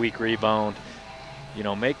a weak rebound. You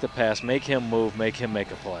know, make the pass, make him move, make him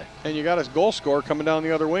make a play. And you got his goal scorer coming down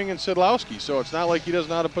the other wing in Sidlowski, so it's not like he doesn't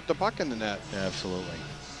know how to put the puck in the net. Absolutely.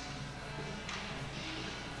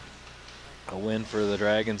 A win for the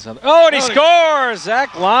Dragons. Oh, and he scores!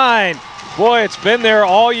 Zach Line. Boy, it's been there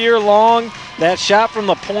all year long. That shot from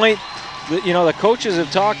the point, you know, the coaches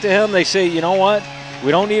have talked to him. They say, you know what?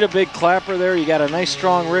 We don't need a big clapper there. You got a nice,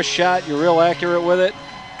 strong wrist shot. You're real accurate with it.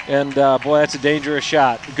 And, boy, that's a dangerous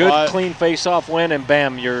shot. Good, clean face-off win, and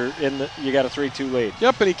bam, you got a 3-2 lead.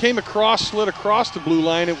 Yep, and he came across, slid across the blue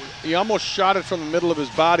line. He almost shot it from the middle of his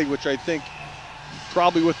body, which I think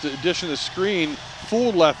probably with the addition of the screen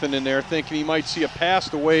fooled Lethen in there, thinking he might see a pass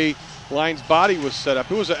the way Line's body was set up.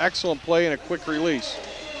 It was an excellent play and a quick release.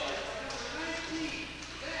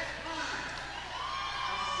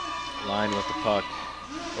 Line with the puck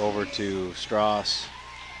over to Strauss.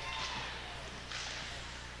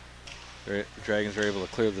 The Dragons are able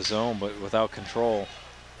to clear the zone, but without control.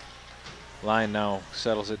 Line now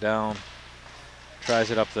settles it down,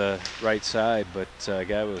 tries it up the right side, but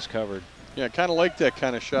guy was covered. Yeah, kind of like that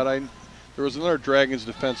kind of shot. There was another Dragons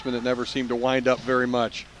defenseman that never seemed to wind up very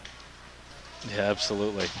much. Yeah,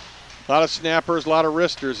 absolutely. A lot of snappers, a lot of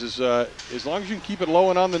wristers. As long as you can keep it low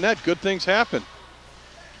and on the net, good things happen.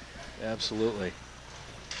 Absolutely.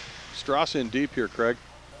 Strauss in deep here, Craig.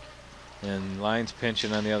 And Line's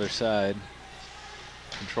pinching on the other side.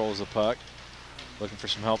 Controls the puck. Looking for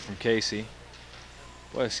some help from Casey.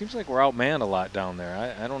 Well, it seems like we're outmanned a lot down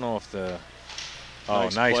there. I don't know if the – oh,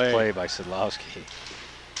 nice play by Sidlowski.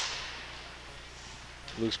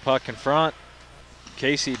 Loose puck in front.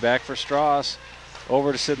 Casey back for Strauss.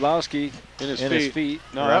 Over to Sidlowski. In his feet.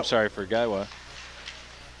 No, I'm sorry, for Guywa.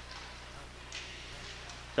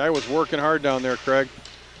 Guy was working hard down there, Craig.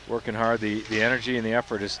 Working hard. The energy and the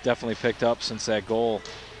effort has definitely picked up since that goal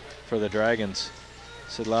for the Dragons.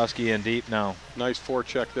 Sidlowski in deep now. Nice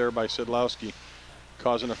forecheck there by Sidlowski,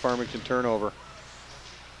 causing a Farmington turnover.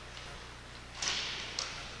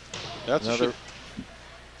 That's another.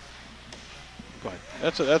 Go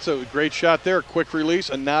ahead. That's a great shot there. Quick release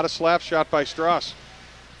and not a slap shot by Strauss.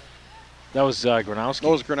 That was Gronowski. That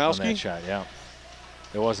was Gronowski? On that shot, yeah.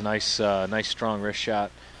 It was a nice, nice strong wrist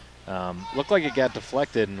shot. Looked like it got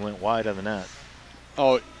deflected and went wide of the net.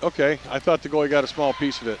 Oh, okay. I thought the goalie got a small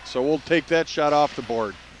piece of it. So we'll take that shot off the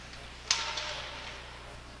board.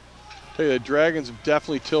 Tell you, the Dragons have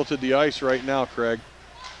definitely tilted the ice right now, Craig.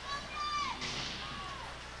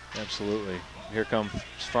 Absolutely. Here comes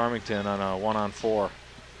Farmington on a 1-on-4.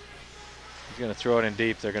 He's going to throw it in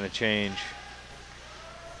deep. They're going to change.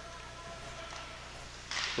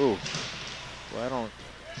 Ooh. Well, I don't.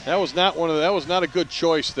 That was not a good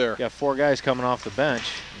choice there. Got 4 guys coming off the bench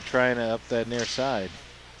and trying to up that near side.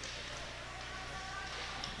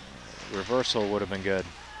 Reversal would have been good.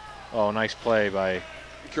 Oh, nice play by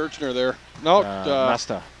Kirchner there. No,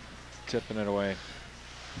 Mesta tipping it away.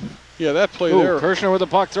 Yeah, that play there. Kirchner with the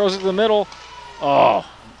puck, throws it to the middle. Oh.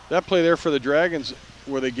 That play there for the Dragons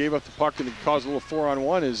where they gave up the puck and it caused a little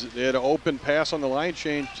 4-on-1 is they had an open pass on the line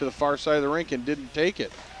change to the far side of the rink and didn't take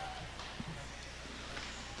it.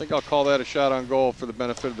 I think I'll call that a shot on goal for the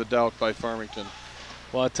benefit of the doubt by Farmington.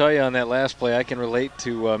 Well, I'll tell you on that last play, I can relate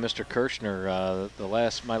to Mr. Kirchner.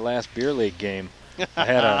 My last beer league game, I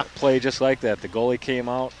had a play just like that. The goalie came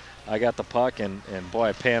out, I got the puck, and boy,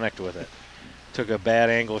 I panicked with it. Took a bad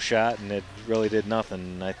angle shot, and it really did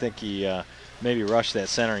nothing. I think he maybe rushed that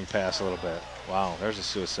centering pass a little bit. Wow, there's a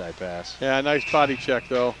suicide pass. Yeah, nice body check,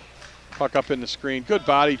 though. Puck up in the screen. Good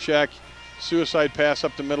body check. Suicide pass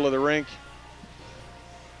up the middle of the rink.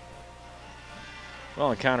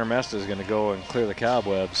 Well, and Connor Mesta is going to go and clear the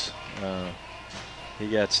cobwebs. He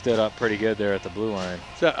got stood up pretty good there at the blue line.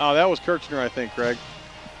 That was Kirchner, I think, Greg.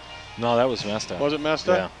 No, that was Mesta. Was it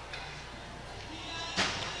Mesta?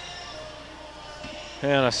 Yeah.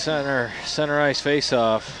 And a center ice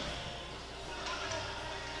face-off.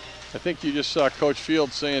 I think you just saw Coach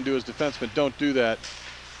Fields saying to his defenseman, don't do that.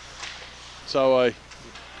 So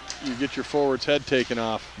you get your forward's head taken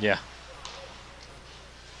off. Yeah.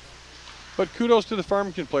 But kudos to the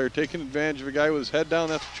Farmington player taking advantage of a guy with his head down.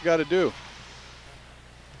 That's what you got to do.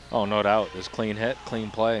 Oh, no doubt. It was clean hit, clean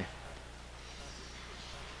play.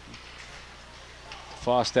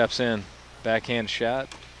 Faw steps in. Backhand shot.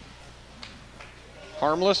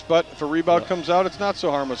 Harmless, but if a rebound comes out, it's not so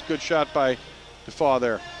harmless. Good shot by DeFaw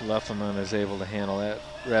there. Lefferman is able to handle that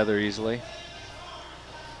rather easily.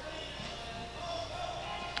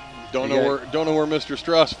 Don't know where Mr.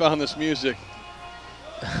 Strauss found this music.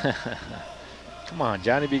 Come on,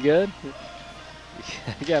 Johnny, be good.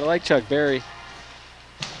 You got to like Chuck Berry.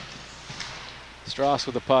 Strauss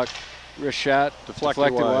with the puck. Wrist shot.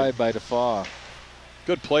 Deflected wide by DeFaw.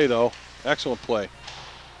 Good play, though. Excellent play.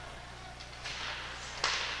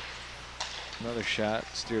 Another shot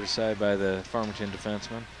steered aside by the Farmington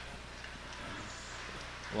defenseman.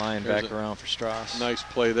 Lying back around for Strauss. Nice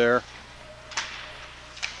play there.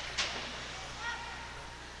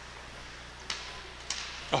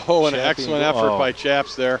 Oh, an excellent effort by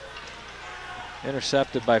Chaps there.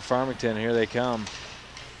 Intercepted by Farmington. Here they come.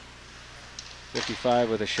 55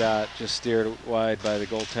 with a shot, just steered wide by the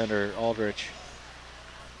goaltender Aldrich.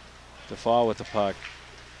 DeFaw with the puck.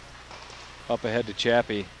 Up ahead to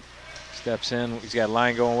Chappie. Steps in. He's got a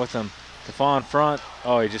line going with him. DeFaw in front.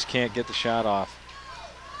 Oh, he just can't get the shot off.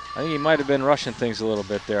 I think he might have been rushing things a little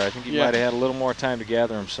bit there. I think he might have had a little more time to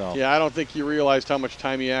gather himself. Yeah, I don't think he realized how much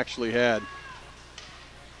time he actually had.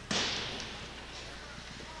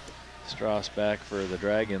 Strauss back for the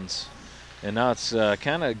Dragons. And now it's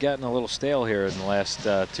kind of gotten a little stale here in the last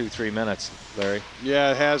 2-3 minutes, Larry.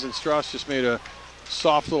 Yeah, it has, and Strauss just made a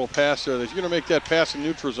soft little pass there. If you're going to make that pass in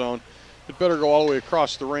neutral zone, it better go all the way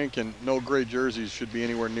across the rink, and no gray jerseys should be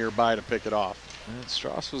anywhere nearby to pick it off. And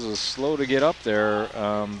Strauss was slow to get up there,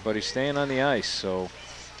 but he's staying on the ice, so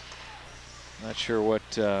not sure what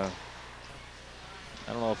I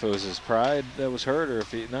don't know if it was his pride that was hurt or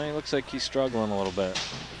if he looks like he's struggling a little bit.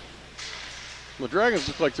 The Dragons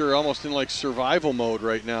look like they're almost in like survival mode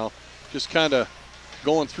right now, just kind of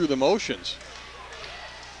going through the motions.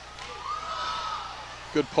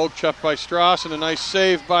 Good poke check by Strauss and a nice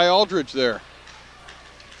save by Aldridge there.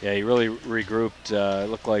 Yeah, he really regrouped. It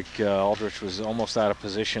looked like Aldrich was almost out of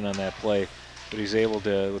position on that play, but he's able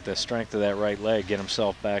to, with the strength of that right leg, get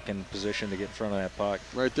himself back in position to get in front of that puck.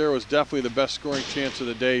 Right there was definitely the best scoring chance of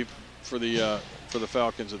the day for the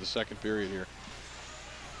Falcons of the second period here.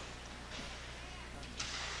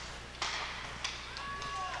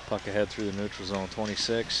 Puck ahead through the neutral zone.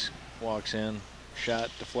 26 walks in, shot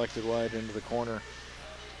deflected wide into the corner.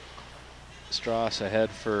 Strauss ahead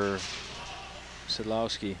for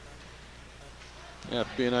Sidlowski. Yeah,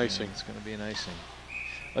 it'll be an icing. It's going to be an icing.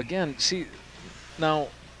 Again, see, now,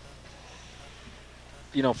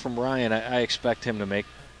 you know, from Ryan, I expect him to make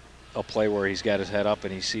a play where he's got his head up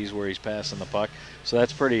and he sees where he's passing the puck. So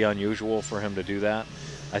that's pretty unusual for him to do that.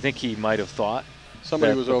 I think he might have thought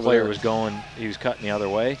somebody was over there. The player was going, he was cutting the other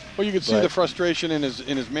way. Well, you could see the frustration in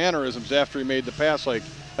his mannerisms after he made the pass. Like,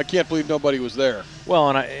 I can't believe nobody was there. Well,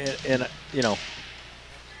 and you know,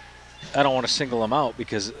 I don't want to single him out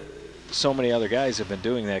because so many other guys have been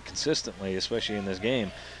doing that consistently, especially in this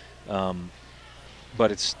game.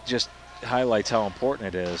 But it's just highlights how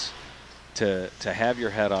important it is to have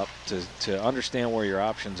your head up, to understand where your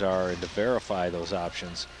options are, and to verify those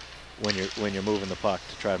options when you're moving the puck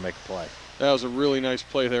to try to make a play. That was a really nice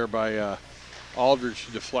play there by Aldridge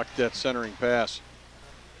to deflect that centering pass.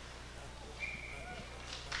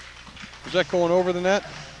 Was that going over the net?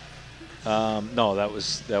 No, that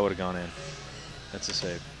would have gone in. That's a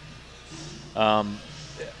save. I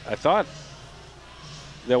thought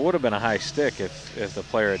that would have been a high stick if the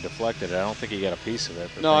player had deflected it. I don't think he got a piece of it.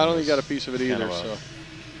 No, I don't think he got a piece of it either. So,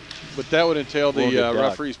 but that would entail the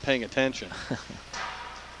referees paying attention.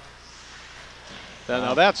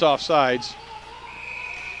 Now that's offsides.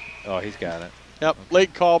 Oh, he's got it. Yep, okay.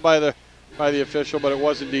 Late call by the official, but it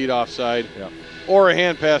was indeed offside. Yep. Or a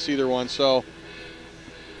hand pass, either one. So.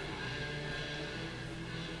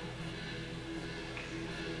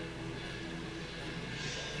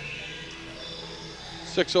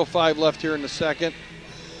 .6:05 left here in the second.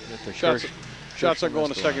 Shots on goal in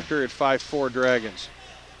the second period, 5-4 Dragons.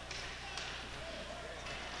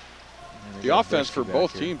 The offense for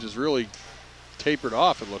both teams is really tapered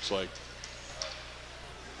off, it looks like.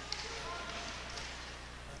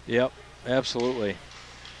 Yep, absolutely.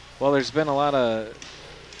 Well, there's been a lot of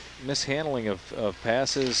mishandling of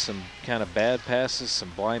passes, some kind of bad passes,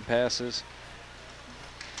 some blind passes.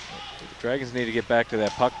 The Dragons need to get back to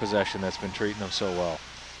that puck possession that's been treating them so well.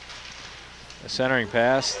 A centering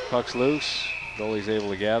pass, puck's loose, goalie's able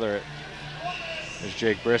to gather it. There's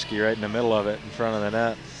Jake Brisky right in the middle of it in front of the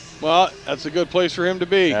net. Well, that's a good place for him to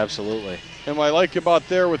be. Absolutely. And what I like about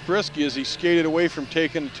there with Brisky is he skated away from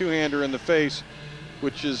taking a two-hander in the face,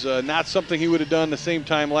 which is not something he would have done the same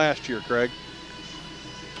time last year, Craig.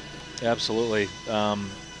 Absolutely.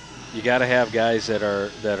 You got to have guys that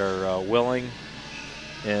are willing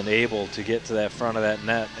and able to get to that front of that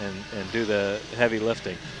net and do the heavy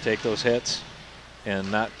lifting, take those hits,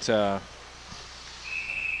 and not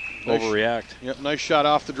overreact. Yep, nice shot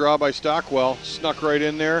off the draw by Stockwell. Snuck right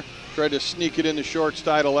in there, tried to sneak it in the short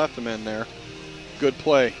side of left him in there. Good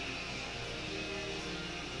play.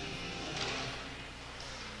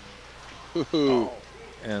 Oh.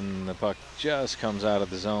 And the puck just comes out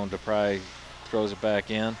of the zone. DePry throws it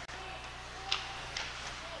back in.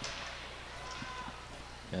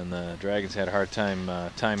 And the Dragons had a hard time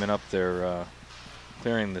timing up their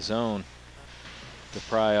clearing the zone.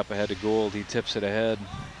 DePry up ahead to Gould. He tips it ahead,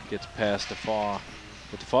 gets past Defoe.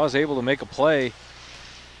 But Defoe's able to make a play.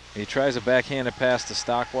 He tries a backhanded pass to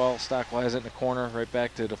Stockwell. Stockwell has it in the corner, right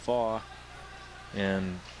back to Defoe.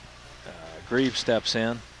 And Grieve steps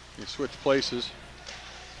in. You switch places.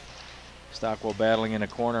 Stockwell battling in a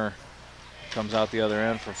corner. Comes out the other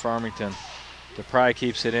end for Farmington. DePry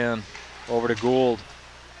keeps it in. Over to Gould.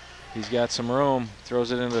 He's got some room.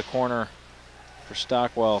 Throws it into the corner for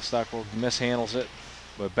Stockwell. Stockwell mishandles it,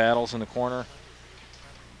 but battles in the corner.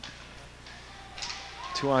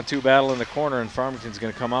 2-on-2 battle in the corner, and Farmington's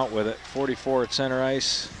going to come out with it. 44 at center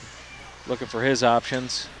ice. Looking for his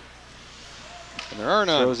options. And there are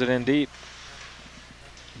none. Throws it in deep.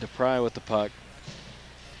 DePry with the puck.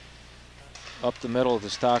 Up the middle to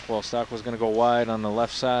Stockwell. Stockwell's going to go wide on the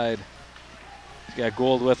left side. He's got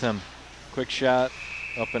Gould with him. Quick shot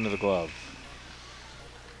up into the glove.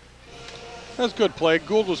 That's good play.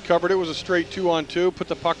 Gould was covered. It was a straight 2-on-2. Put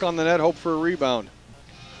the puck on the net, hope for a rebound.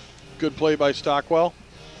 Good play by Stockwell.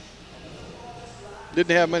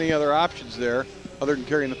 Didn't have many other options there other than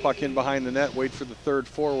carrying the puck in behind the net, wait for the third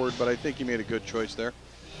forward, but I think he made a good choice there.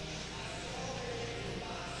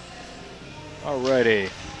 Alrighty.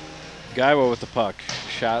 Guywa with the puck.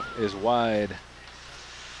 Shot is wide.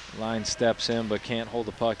 Line steps in but can't hold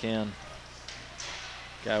the puck in.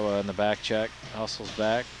 Guy in the back check, hustles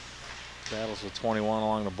back, battles with 21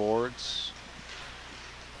 along the boards.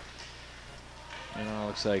 You know,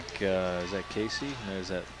 looks like, is that Casey? No, is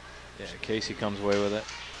that, yeah, Casey comes away with it.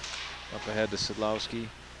 Up ahead to Sidlowski.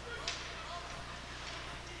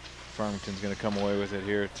 Farmington's going to come away with it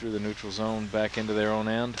here through the neutral zone, back into their own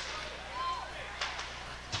end.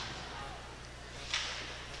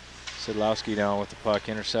 Sidlowski now with the puck,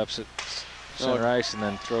 intercepts it center ice, and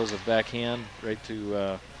then throws a backhand right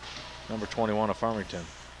to number 21 of Farmington.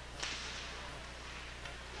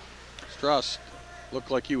 Struss looked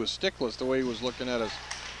like he was stickless the way he was looking at us.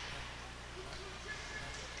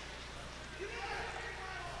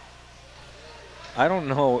 I don't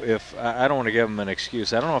know if, I don't want to give them an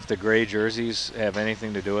excuse. I don't know if the gray jerseys have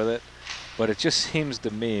anything to do with it, but it just seems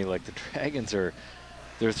to me like the Dragons are,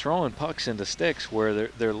 they're throwing pucks into sticks where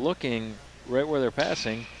they're looking right where they're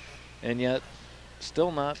passing, and yet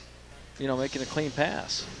still not, you know, making a clean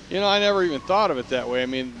pass. You know, I never even thought of it that way. I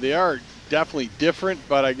mean, they are definitely different,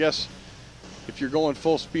 but I guess if you're going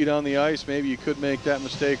full speed on the ice, maybe you could make that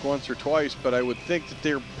mistake once or twice, but I would think that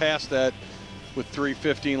they're past that with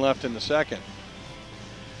 3:15 left in the second.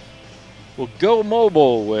 Well, go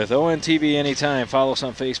mobile with ONTV anytime. Follow us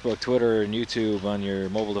on Facebook, Twitter, and YouTube on your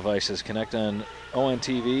mobile devices. Connect on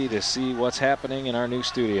ONTV to see what's happening in our new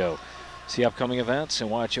studio. See upcoming events and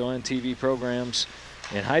watch ONTV programs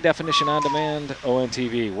in high definition on demand.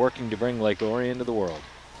 ONTV, working to bring Lake Orion to the world.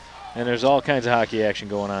 And there's all kinds of hockey action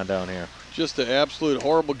going on down here. Just an absolute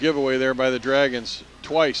horrible giveaway there by the Dragons,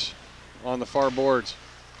 twice on the far boards.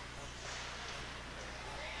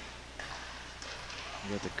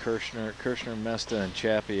 You got the Kirshner, Mesta, and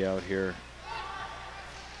Chappie out here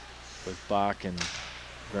with Bach and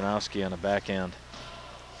Gronowski on the back end.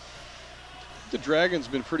 The Dragons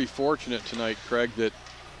been pretty fortunate tonight, Craig, that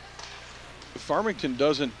Farmington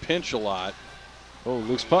doesn't pinch a lot. Oh,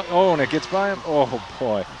 loose puck. Oh, and it gets by him. Oh,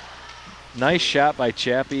 boy. Nice shot by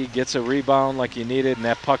Chappie. Gets a rebound like he needed, and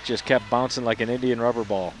that puck just kept bouncing like an Indian rubber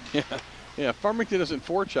ball. Yeah. Farmington doesn't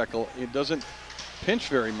forecheck. It doesn't pinch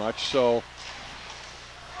very much, so.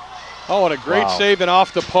 Oh, and a great save and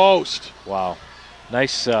off the post. Wow.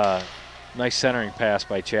 Nice nice centering pass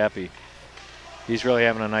by Chappie. He's really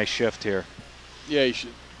having a nice shift here. Yeah,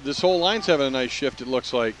 this whole line's having a nice shift, it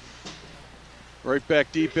looks like. Right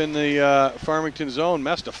back deep in the Farmington zone.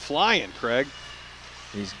 Mesta flying, Craig.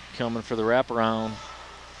 He's coming for the wraparound.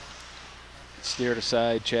 Steered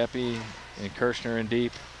aside, Chappie and Kirshner in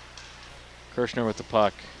deep. Kirshner with the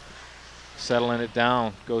puck. Settling it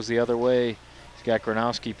down, goes the other way. He's got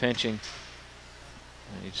Gronowski pinching.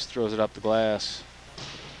 And he just throws it up the glass.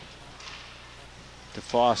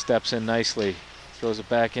 DeFaw steps in nicely. Throws it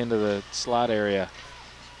back into the slot area.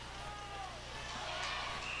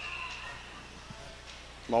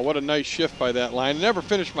 Well, what a nice shift by that line. I never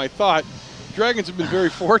finished my thought. Dragons have been very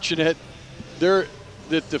fortunate that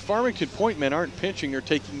the Farmington point men aren't pinching. They're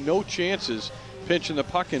taking no chances pinching the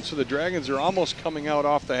puck in, so the Dragons are almost coming out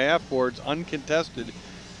off the half boards uncontested.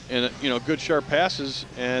 And, you know, good sharp passes,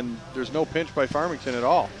 and there's no pinch by Farmington at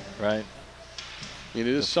all. Right. It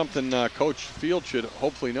is something Coach Field should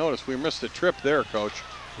hopefully notice. We missed a trip there, Coach.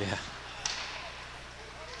 Yeah.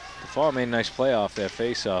 DeFaw made a nice play off that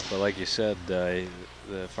face-off, but like you said, the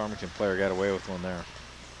Farmington player got away with one there.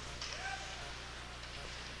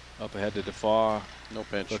 Up ahead to DeFaw. No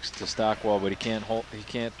pinch. Looks to Stockwell, but he can't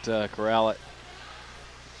corral it.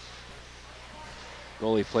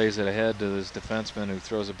 Goalie plays it ahead to this defenseman who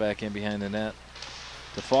throws it back in behind the net.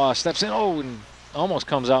 DeFaw steps in, and almost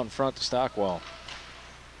comes out in front to Stockwell.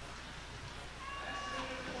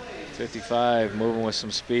 55, moving with some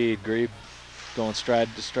speed. Grebe going stride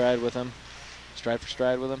for stride with him.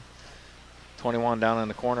 21 down in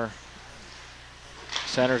the corner.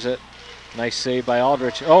 Centers it. Nice save by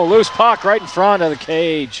Aldrich. Oh, loose puck right in front of the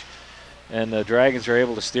cage. And the Dragons are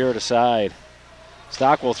able to steer it aside.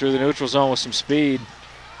 Stockwell through the neutral zone with some speed.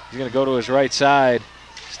 He's going to go to his right side.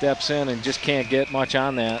 Steps in and just can't get much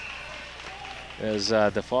on that as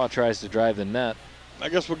DeFaw tries to drive the net. I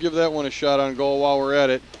guess we'll give that one a shot on goal while we're at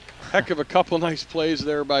it. Heck of a couple nice plays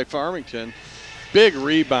there by Farmington. Big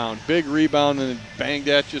rebound, and bang,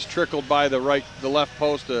 that just trickled by the left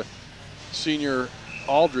post of senior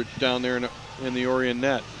Aldrich down there in the Orion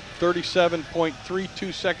net.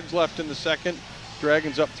 37.32 seconds left in the second.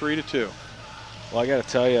 Dragons up 3-2. Well, I got to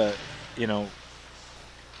tell you, you know,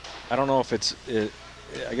 I don't know if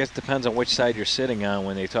I guess it depends on which side you're sitting on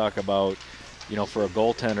when they talk about, you know, for a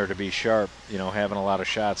goaltender to be sharp, you know, having a lot of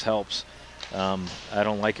shots helps. I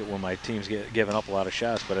don't like it when my team's giving up a lot of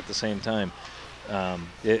shots, but at the same time,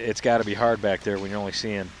 it's got to be hard back there when you're only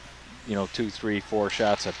seeing, 2, 3, 4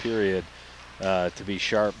 shots a period to be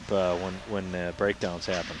sharp when breakdowns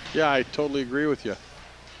happen. Yeah, I totally agree with you.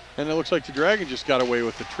 And it looks like the Dragon just got away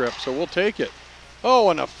with the trip, so we'll take it. Oh,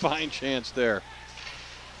 and a fine chance there.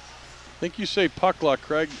 I think you say puck luck,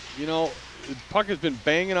 Craig. The puck has been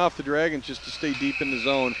banging off the Dragons just to stay deep in the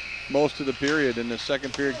zone most of the period, and the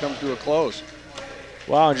second period comes to a close.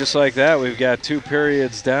 Wow, and just like that, we've got 2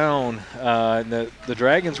 periods down. And the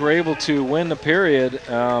Dragons were able to win the period.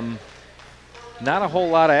 Not a whole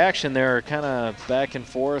lot of action there, kind of back and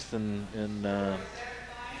forth, and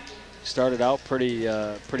started out pretty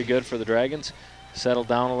good for the Dragons. Settled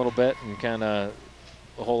down a little bit and kind of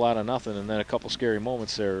a whole lot of nothing, and then a couple scary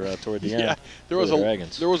moments there toward the end. Yeah, there was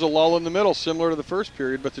a lull in the middle, similar to the first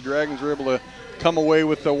period, but the Dragons were able to come away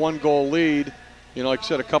with the 1-goal lead. Like I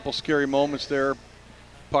said, a couple scary moments there.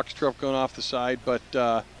 Puck's truck going off the side, but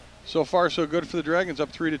so far so good for the Dragons,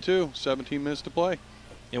 up 3-2, 17 minutes to play.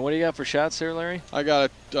 And what do you got for shots there, Larry? I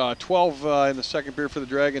got 12 in the second period for the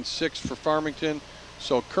Dragons, 6 for Farmington.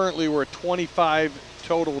 So currently we're at 25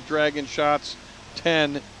 total Dragon shots,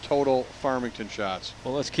 10 total Farmington shots.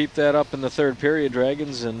 Well, let's keep that up in the third period,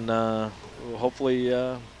 Dragons, and hopefully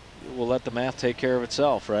we'll let the math take care of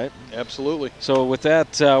itself, right? Absolutely. So with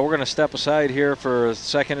that, we're going to step aside here for a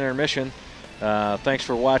second intermission. Thanks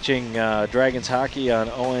for watching Dragons hockey on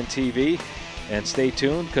ONTV, and stay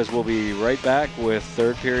tuned because we'll be right back with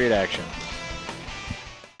third period action.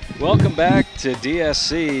 Welcome back to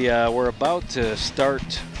DSC. We're about to start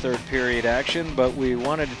third period action, but we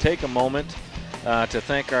wanted to take a moment to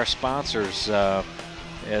thank our sponsors.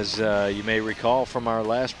 As you may recall from our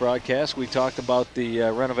last broadcast, we talked about the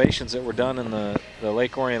renovations that were done in the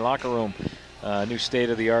Lake Orion locker room. New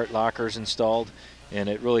state-of-the-art lockers installed, and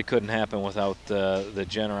it really couldn't happen without the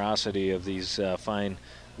generosity of these fine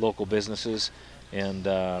local businesses and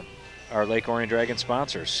our Lake Orion Dragon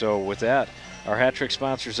sponsors. So with that, our hat trick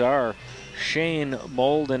sponsors are Shane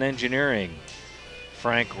Mold and Engineering,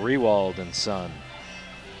 Frank Rewald and Son,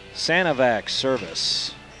 Sanavac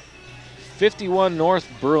Service, 51 North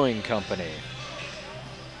Brewing Company,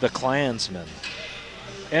 The Klansman,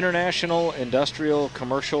 International Industrial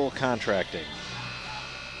Commercial Contracting,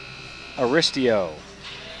 Aristio,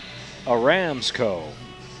 Aramsco,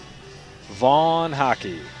 Vaughn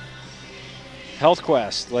Hockey,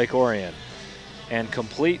 HealthQuest Lake Orion, and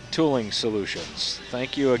Complete Tooling Solutions.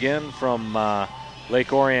 Thank you again from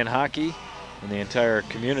Lake Orion Hockey and the entire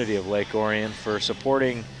community of Lake Orion for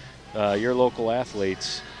supporting your local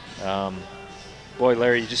athletes. Boy,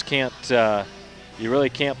 Larry, you just can't, you really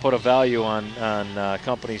can't put a value on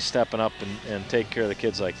companies stepping up and take care of the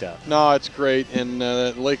kids like that. No, it's great, and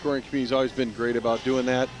the Lake Orion community's always been great about doing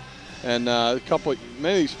that. And many of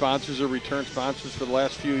these sponsors are return sponsors for the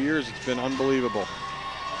last few years. It's been unbelievable.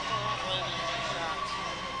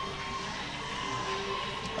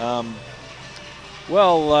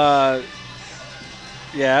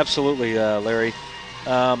 Yeah, absolutely, Larry.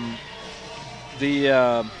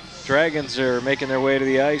 The Dragons are making their way to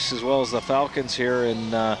the ice, as well as the Falcons here,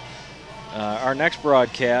 and our next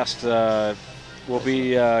broadcast will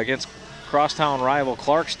be against crosstown rival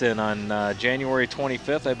Clarkston on January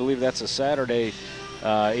 25th. I believe that's a Saturday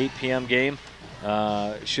 8 p.m. game.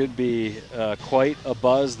 Should be quite a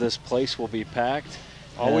buzz. This place will be packed.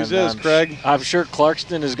 Always is, Craig. I'm sure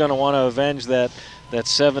Clarkston is going to want to avenge that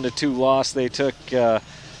 7-2 loss they took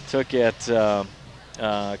at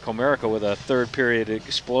Comerica with a third period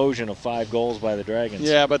explosion of 5 goals by the Dragons.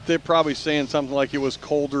 Yeah, but they're probably saying something like it was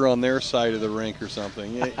colder on their side of the rink or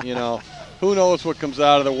something. You know, who knows what comes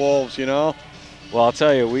out of the Wolves, you know? Well, I'll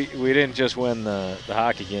tell you, we didn't just win the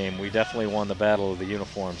hockey game. We definitely won the battle of the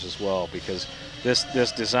uniforms as well, because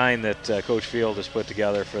this design that Coach Field has put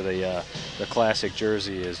together for the classic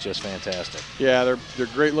jersey is just fantastic. Yeah, they're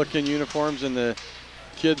great-looking uniforms, and the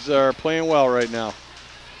kids are playing well right now.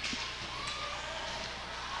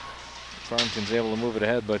 Farmington's able to move it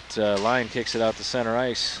ahead, but Lyon kicks it out to center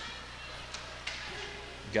ice.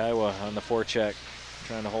 Guywa on the forecheck,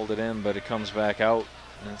 trying to hold it in, but it comes back out.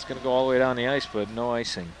 And it's going to go all the way down the ice, but no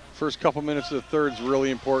icing. First couple minutes of the third is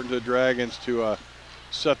really important to the Dragons to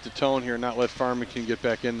set the tone here, not let Farmington get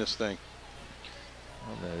back in this thing.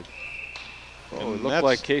 Well, it looked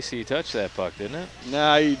like Casey touched that puck, didn't it?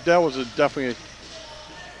 Nah, that was definitely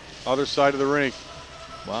other side of the rink.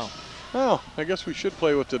 Wow. Well, I guess we should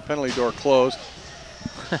play with the penalty door closed.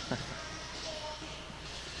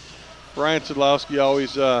 Brian Sadlowski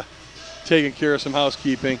always taking care of some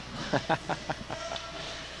housekeeping.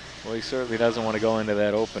 Well, he certainly doesn't want to go into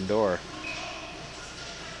that open door.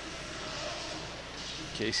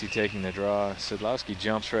 Casey taking the draw. Sidlowski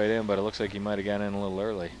jumps right in, but it looks like he might have got in a little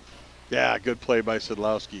early. Yeah, good play by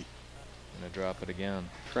Sidlowski. Gonna drop it again.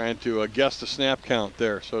 Trying to guess the snap count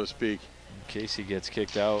there, so to speak. Casey gets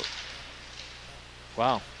kicked out.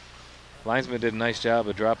 Wow. Linesman did a nice job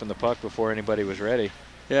of dropping the puck before anybody was ready.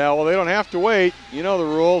 Yeah, well, they don't have to wait. You know the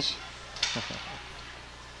rules.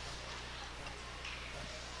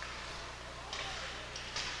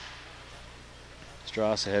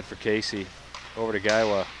 Strauss ahead for Casey. Over to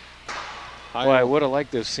Gaiwa. Well, I would have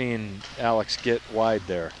liked to have seen Alex get wide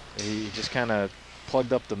there. He just kind of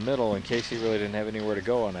plugged up the middle, and Casey really didn't have anywhere to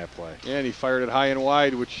go on that play. Yeah, and he fired it high and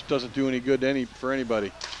wide, which doesn't do any good to for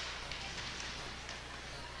anybody.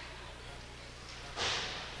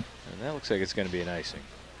 And that looks like it's going to be an icing.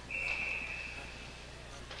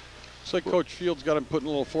 Looks like Coach Fields got him putting a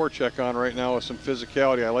little forecheck on right now with some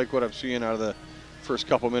physicality. I like what I'm seeing out of the first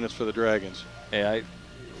couple minutes for the Dragons. Hey,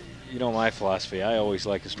 you know my philosophy. I always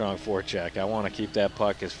like a strong forecheck. I want to keep that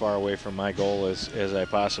puck as far away from my goal as I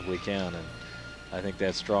possibly can, and I think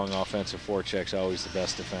that strong offensive forecheck's always the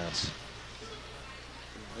best defense.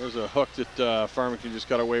 There's a hook that Farmington just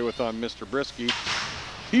got away with on Mr. Brisky.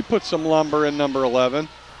 He put some lumber in number 11.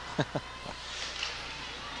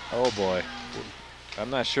 Oh boy. I'm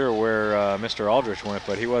not sure where Mr. Aldrich went,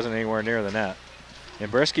 but he wasn't anywhere near the net. And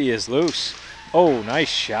Brisky is loose. Oh, nice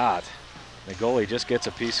shot. The goalie just gets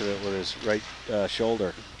a piece of it with his right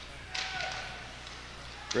shoulder.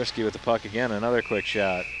 Brisky with the puck again, another quick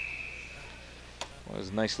shot. Well, it was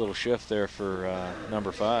a nice little shift there for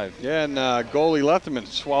number 5. Yeah, and goalie Letherman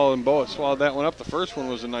swallowed that one up. The first one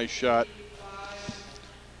was a nice shot.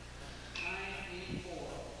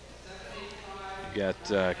 You got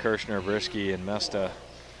Kirshner, Brisky, and Mesta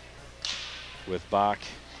with Bach,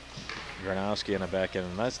 Gronowski in the back end.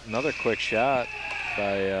 And that's another quick shot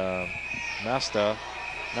by Mesta.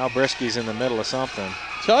 Now Brisky's in the middle of something.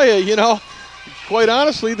 Tell you, you know, quite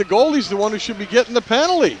honestly, the goalie's the one who should be getting the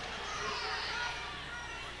penalty.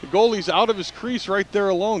 The goalie's out of his crease right there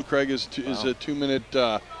alone, Craig, is a 2-minute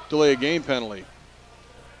delay of game penalty.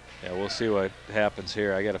 Yeah, we'll see what happens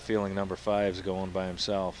here. I got a feeling number 5's going by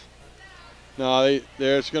himself. No,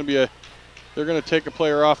 they're going to take a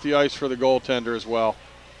player off the ice for the goaltender as well.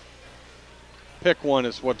 Pick one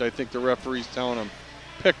is what I think the referee's telling him.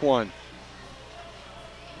 Pick one.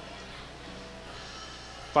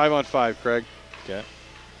 5-on-5, Craig. Okay.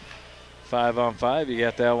 5-on-5, you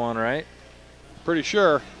got that one right? Pretty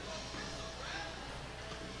sure.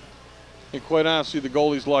 And quite honestly, the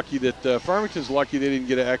goalie's lucky that Farmington's lucky they didn't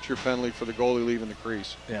get an extra penalty for the goalie leaving the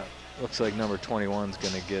crease. Yeah. Looks like number 21's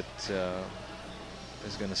going to get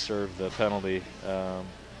is going to serve the penalty.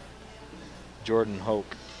 Jordan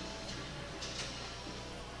Hoke.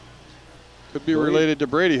 Could be related to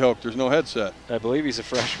Brady Hoke. There's no headset. I believe he's a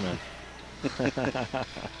freshman.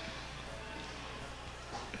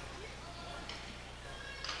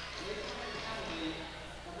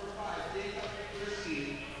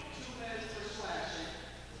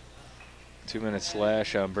 Two-minute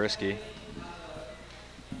slash on Brisky.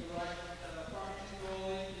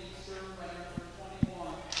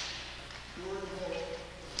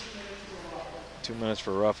 Two minutes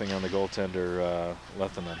for roughing on the goaltender,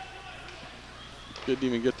 Letherman. Didn't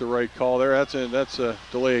even get the right call there. That's a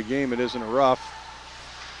delay of game. It isn't a rough.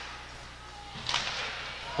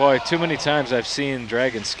 Boy, too many times I've seen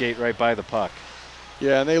Dragons skate right by the puck.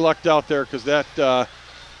 Yeah, and they lucked out there because that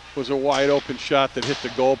was a wide open shot that hit the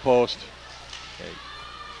goal post. Okay.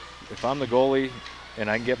 If I'm the goalie and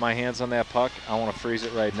I can get my hands on that puck, I want to freeze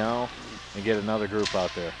it right now and get another group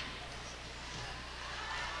out there.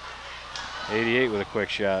 88 with a quick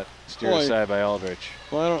shot, steered aside by Aldrich.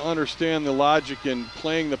 Well, I don't understand the logic in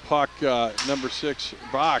playing the puck, number 6,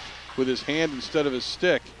 Bach, with his hand instead of his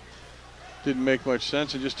stick. Didn't make much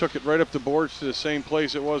sense. And just took it right up the boards to the same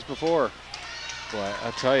place it was before. Well,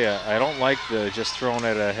 I'll tell you, I don't like the just throwing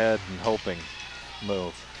it ahead and hoping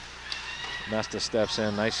move. Mesta steps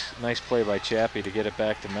in. Nice play by Chappie to get it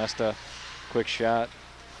back to Mesta. Quick shot.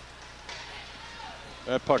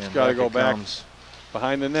 That puck's got to go back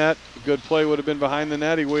behind the net. A good play would have been behind the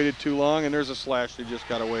net. He waited too long, and there's a slash he just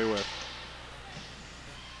got away with.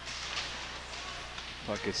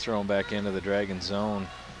 Puck gets thrown back into the Dragon zone.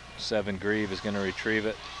 7 Grieve is going to retrieve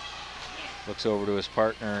it. Looks over to his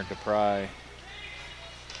partner, DePry.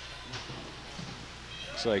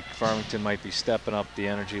 Looks like Farmington might be stepping up the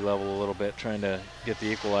energy level a little bit, trying to get the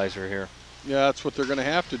equalizer here. Yeah, that's what they're going to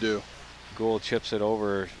have to do. Gould chips it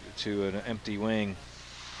over to an empty wing.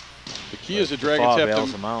 The key is the Dragons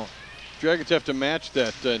have to match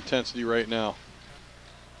that intensity right now.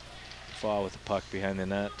 Fall with the puck behind the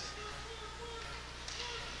net.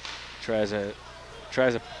 Tries a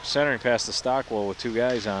tries a centering pass to Stockwell with 2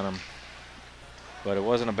 guys on him. But it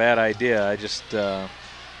wasn't a bad idea. I just don't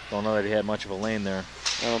know that he had much of a lane there.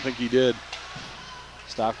 I don't think he did.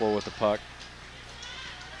 Stockwell with the puck.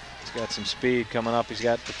 He's got some speed coming up. He's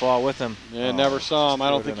got the ball with him. Yeah, never saw him. I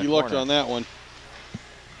don't think he looked on that one.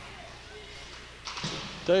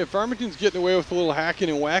 Tell you, Farmington's getting away with a little hacking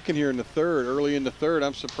and whacking here in the third, early in the third.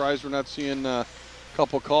 I'm surprised we're not seeing a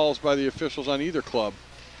couple calls by the officials on either club.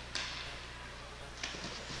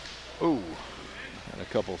 Ooh, and a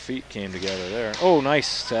couple feet came together there. Oh, nice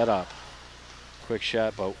setup. Quick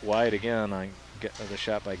shot, but wide again on the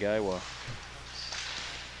shot by Gaiwa.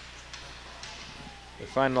 They're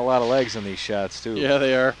finding a lot of legs in these shots, too. Yeah,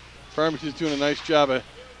 they are. Farmington's doing a nice job of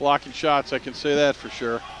blocking shots, I can say that for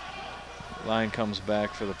sure. Line comes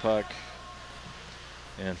back for the puck,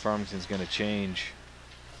 and Farmington's going to change.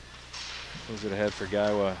 Moves it ahead for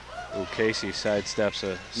Gaiwa. Ooh, Casey sidesteps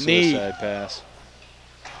a suicide pass.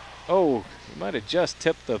 Oh, he might have just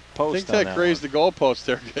tipped the post. I think that grazed the goalpost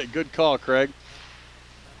there. Good call, Craig.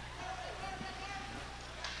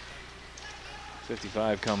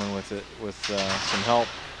 55 coming with it with some help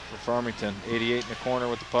for Farmington. 88 in the corner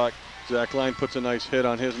with the puck. Zach Line puts a nice hit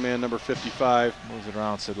on his man, number 55. Moves it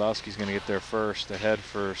around. Sedlowski's going to get there first. Ahead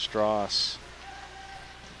for Strauss.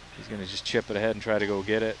 He's going to just chip it ahead and try to go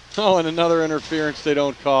get it. Oh, and another interference they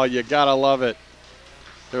don't call. You got to love it.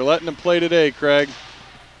 They're letting them play today, Craig.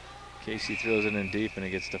 Casey throws it in deep, and it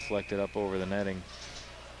gets deflected up over the netting.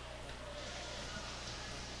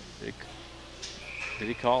 Did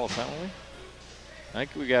he call a penalty? I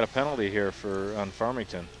think we got a penalty here on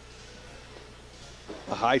Farmington.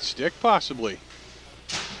 A high stick, possibly.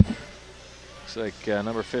 Looks like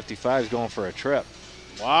number 55 is going for a trip.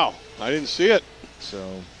 Wow, I didn't see it.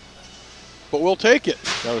 So, but we'll take it.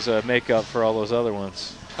 That was a makeup for all those other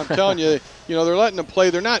ones. I'm telling you, they're letting them play.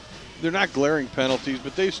 They're not glaring penalties,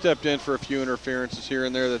 but they've stepped in for a few interferences here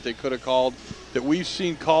and there that they could have called, that we've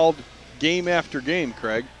seen called game after game,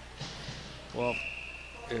 Craig. Well,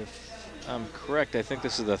 if I'm correct, I think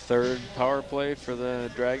this is the 3rd power play for the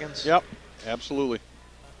Dragons. Yep, absolutely.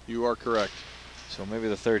 You are correct. So maybe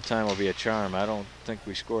the 3rd time will be a charm. I don't think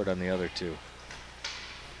we scored on the other 2.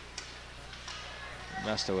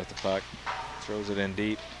 Mesta with the puck, throws it in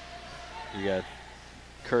deep. You got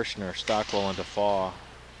Kirshner, Stockwell, and DeFaw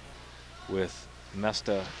with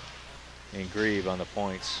Mesta and Grieve on the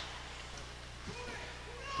points.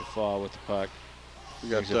 DeFaw with the puck.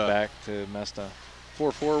 Brings it back to Mesta.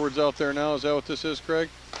 4 forwards out there now. Is that what this is, Craig?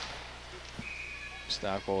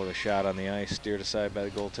 Stockwell with a shot on the ice, steered aside by the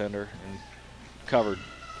goaltender and covered.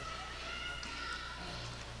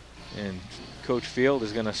 And Coach Field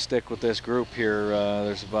is going to stick with this group here.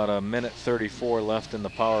 There's about a minute 34 left in the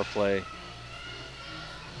power play.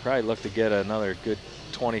 Probably look to get another good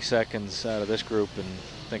 20 seconds out of this group and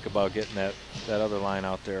think about getting that other line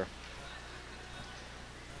out there.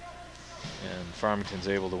 And Farmington's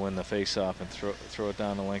able to win the face-off and throw it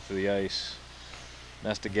down the length of the ice.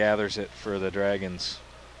 Mesta gathers it for the Dragons.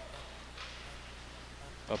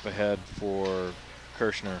 Up ahead for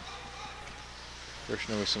Kirshner.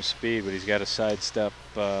 Kirshner with some speed, but he's got to sidestep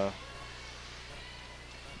some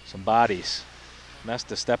bodies.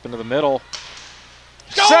 Mesta step into the middle.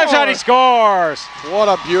 Shot, he scores! What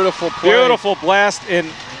a beautiful play. Beautiful blast. And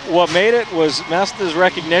what made it was Mesta's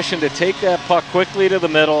recognition to take that puck quickly to the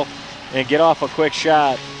middle and get off a quick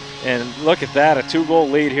shot. And look at that, a 2-goal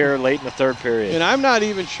lead here late in the 3rd period. And I'm not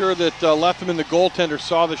even sure that Letham, the goaltender,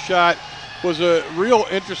 saw the shot. Was a real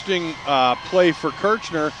interesting play for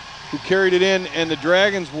Kirchner, who carried it in, and the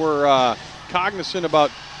Dragons were cognizant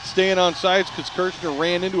about staying on sides because Kirchner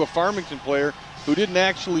ran into a Farmington player who didn't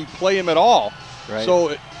actually play him at all. Right.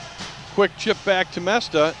 So quick chip back to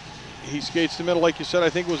Mesta. He skates the middle, like you said. I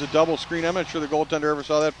think it was a double screen. I'm not sure the goaltender ever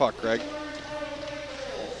saw that puck, Craig.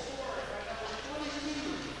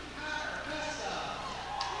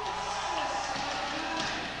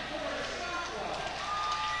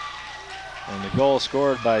 And the goal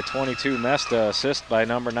scored by 22 Mesta, assist by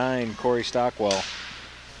number 9, Corey Stockwell.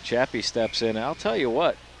 Chappie steps in. I'll tell you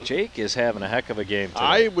what, Jake is having a heck of a game today.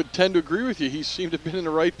 I would tend to agree with you. He seemed to have been in the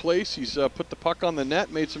right place. He's put the puck on the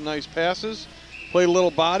net, made some nice passes, played a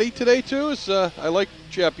little body today too. I like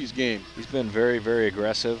Chappie's game. He's been very, very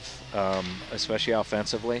aggressive, especially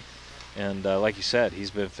offensively. And like you said,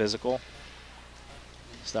 he's been physical.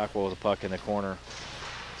 Stockwell with the puck in the corner,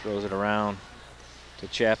 throws it around to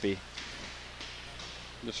Chappie.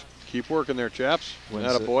 Just keep working there, chaps.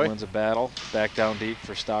 Wins a battle. Back down deep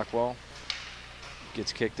for Stockwell.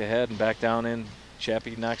 Gets kicked ahead and back down in.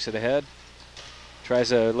 Chappie knocks it ahead.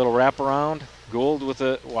 Tries a little wraparound. Gould with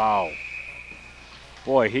a, wow.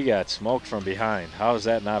 Boy, he got smoked from behind. How is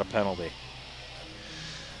that not a penalty?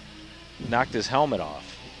 Knocked his helmet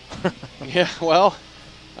off. Yeah, well,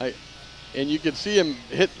 and you can see him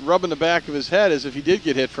rubbing the back of his head as if he did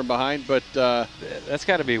get hit from behind, but that's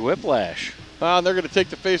got to be whiplash. They're going to take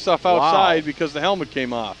the face-off outside because the helmet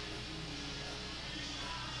came off.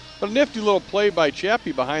 But a nifty little play by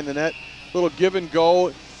Chappie behind the net. Little give and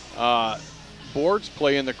go boards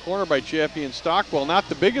play in the corner by Chappie and Stockwell. Not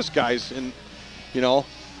the biggest guys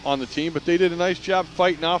on the team, but they did a nice job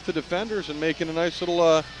fighting off the defenders and making a nice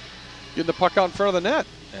little getting the puck out in front of the net.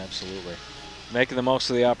 Absolutely. Making the most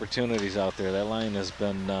of the opportunities out there. That line has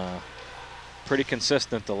been pretty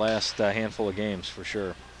consistent the last handful of games for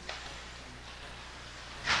sure.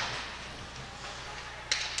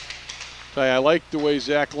 I like the way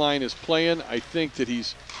Zach Line is playing. I think that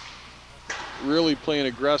he's really playing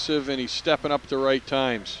aggressive and he's stepping up at the right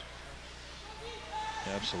times.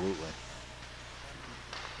 Absolutely.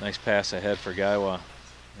 Nice pass ahead for Gaiwa.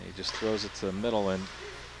 He just throws it to the middle, and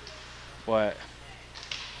boy,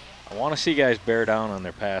 I want to see guys bear down on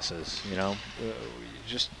their passes. You're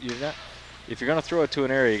not, if you're going to throw it to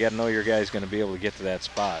an area, you got to know your guy's going to be able to get to that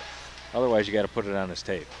spot. Otherwise, you got to put it on his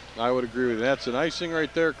tape. I would agree with that. That's an icing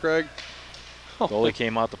right there, Craig. Goalie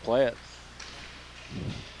came out to play it.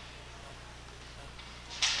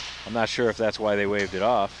 I'm not sure if that's why they waved it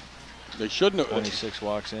off. They shouldn't have. 26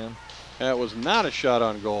 walks in. That was not a shot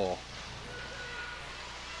on goal.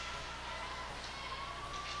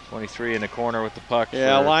 23 in the corner with the puck.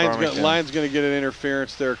 Yeah, Line's going to get an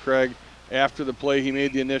interference there, Craig. After the play, he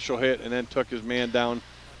made the initial hit and then took his man down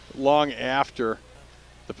long after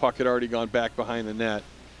the puck had already gone back behind the net.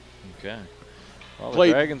 Okay. Well,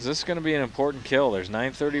 the Dragons, this is going to be an important kill. There's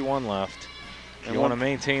 9:31 left. They want to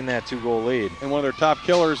maintain that 2-goal lead. And one of their top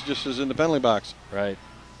killers just is in the penalty box. Right.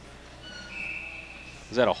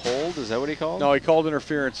 Is that a hold? Is that what he called? No, he called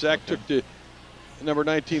interference. Zach took the number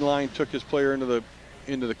 19 Line, took his player into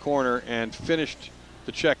the corner and finished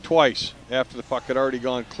the check twice after the puck had already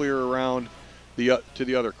gone clear around to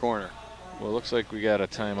the other corner. Well, it looks like we got a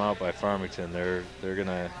timeout by Farmington. They're going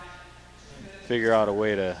to figure out a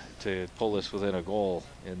way to pull this within a goal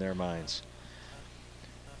in their minds.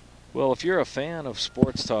 Well, if you're a fan of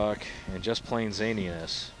sports talk and just plain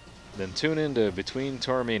zaniness, then tune into Between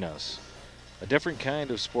Torminas, a different kind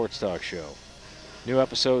of sports talk show. New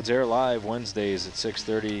episodes air live Wednesdays at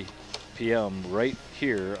 6:30 p.m. right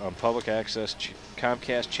here on Public Access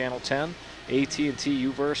Comcast Channel 10, AT&T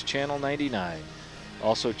UVerse Channel 99.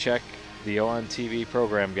 Also check the ON TV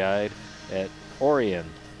program guide at Orion,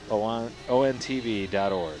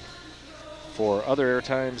 ontv.org for other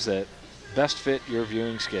airtimes that best fit your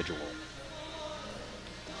viewing schedule.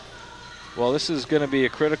 Well, this is going to be a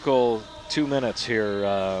critical 2 minutes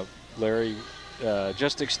here, Larry.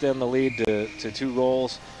 Just extend the lead to 2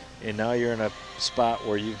 goals, and now you're in a spot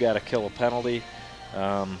where you've got to kill a penalty.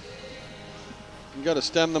 You got to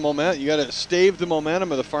stem the momentum. You got to stave the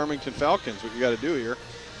momentum of the Farmington Falcons. What you got to do here.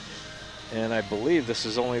 And I believe this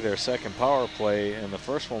is only their second power play, and the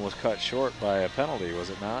first one was cut short by a penalty, was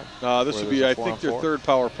it not? This would be, I think, their third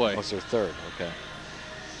power play. What's their third? Okay.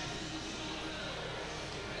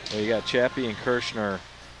 Well, you got Chappie and Kirshner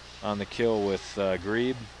on the kill with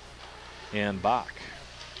Grebe and Bach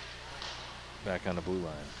back on the blue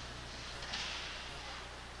line.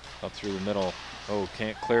 Up through the middle. Oh,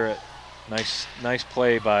 can't clear it. Nice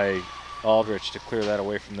play by Aldrich to clear that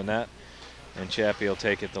away from the net. And Chappie will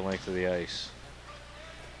take it the length of the ice.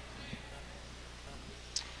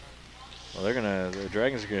 Well, the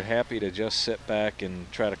Dragons are gonna be happy to just sit back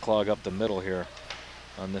and try to clog up the middle here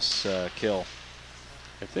on this kill.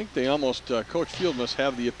 I think they almost, Coach Field must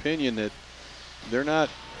have the opinion that they're not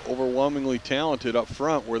overwhelmingly talented up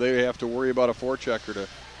front where they have to worry about a forechecker to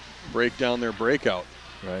break down their breakout.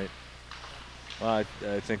 Right. Well,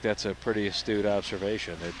 I think that's a pretty astute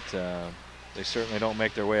observation. They certainly don't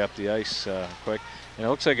make their way up the ice quick. And it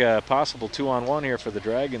looks like a possible 2-on-1 here for the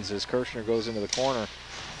Dragons as Kirshner goes into the corner.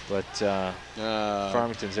 But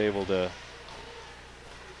Farmington's able to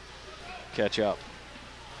catch up.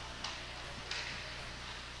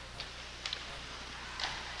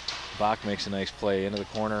 Bach makes a nice play into the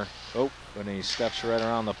corner. Oh, and he steps right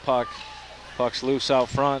around the puck. Puck's loose out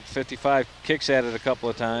front. 55 kicks at it a couple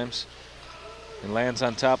of times and lands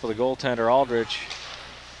on top of the goaltender, Aldrich.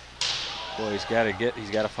 Boy, he's got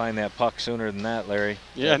to find that puck sooner than that, Larry.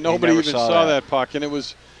 Yeah, nobody even saw that puck, and it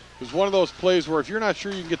was one of those plays where if you're not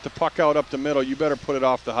sure you can get the puck out up the middle, you better put it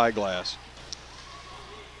off the high glass.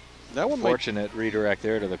 That one fortunate redirect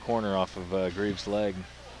there to the corner off of Greaves' leg.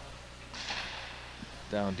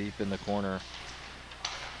 Down deep in the corner.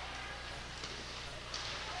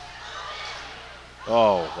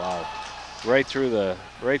 Oh, wow. Right through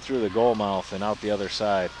the goal mouth and out the other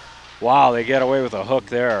side. Wow, they get away with a hook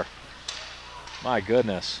there. My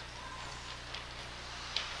goodness.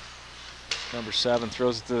 Number 7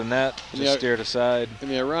 throws it to the net, just steered aside. And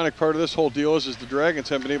the ironic part of this whole deal is the Dragons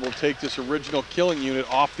haven't been able to take this original killing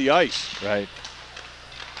unit off the ice. Right.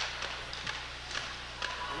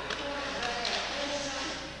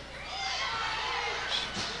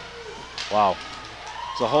 Wow.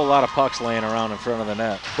 There's a whole lot of pucks laying around in front of the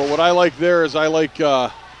net. But what I like there is I like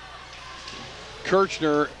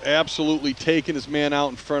Kirchner absolutely taking his man out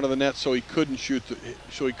in front of the net so he couldn't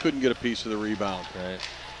so he couldn't get a piece of the rebound. Right.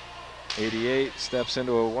 88 steps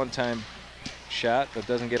into a one-time shot, but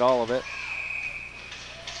doesn't get all of it.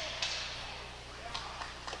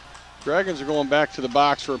 Dragons are going back to the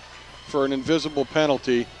box for an invisible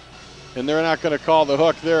penalty, and they're not going to call the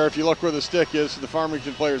hook there. If you look where the stick is, the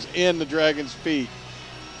Farmington player's in the Dragons' feet.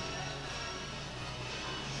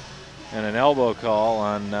 And an elbow call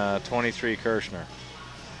on 23 Kirchner.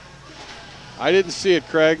 I didn't see it,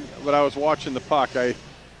 Craig, but I was watching the puck.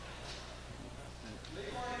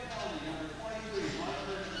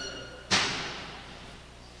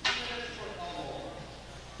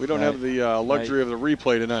 We don't have the luxury of the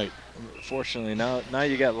replay tonight. Fortunately, now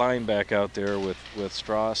you got Lineback out there with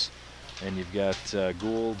Strauss, and you've got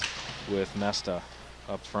Gould with Mesta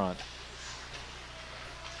up front.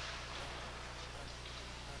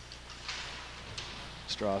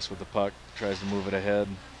 Strauss with the puck, tries to move it ahead.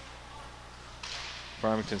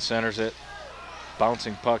 Farmington centers it,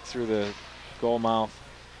 bouncing puck through the goal mouth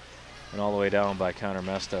and all the way down by Connor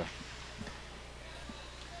Mesta.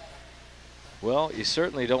 Well, you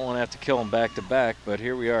certainly don't want to have to kill them back to back, but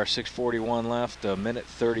here we are, 6:41 left, a minute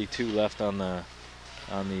 32 left on the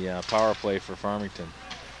power play for Farmington.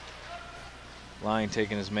 Line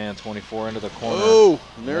taking his man 24 into the corner. Oh,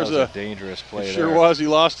 and there's a dangerous play there. Sure was. He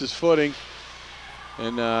lost his footing.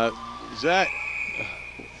 And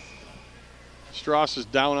Strauss is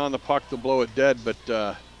down on the puck to blow it dead, but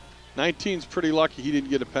 19's pretty lucky he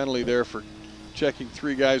didn't get a penalty there for checking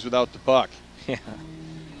 3 guys without the puck. Yeah.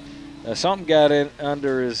 Something got in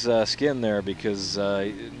under his skin there because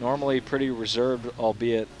normally pretty reserved,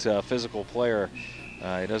 albeit physical player.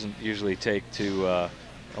 He doesn't usually take to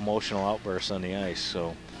emotional outbursts on the ice.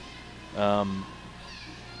 So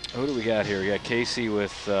who do we got here? We got Casey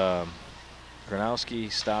with Gronowski,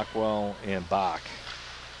 Stockwell, and Bach.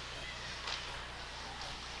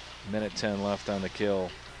 Minute 10 left on the kill.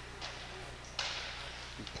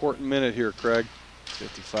 Important minute here, Craig.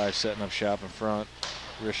 55 setting up shop in front.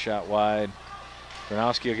 Wrist shot wide.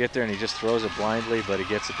 Gronowski will get there and he just throws it blindly, but he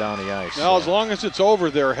gets it down the ice. Now, as long as it's over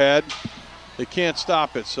their head, they can't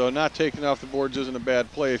stop it. So not taking it off the boards isn't a bad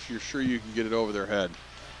play if you're sure you can get it over their head.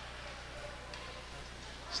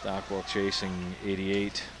 Stockwell chasing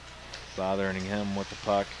 88, bothering him with the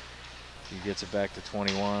puck. He gets it back to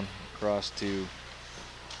 21, across to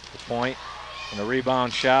the point, and a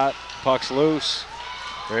rebound shot. Puck's loose.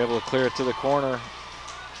 They're able to clear it to the corner.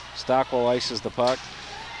 Stockwell ices the puck.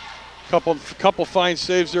 Couple fine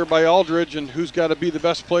saves there by Aldridge, and who's got to be the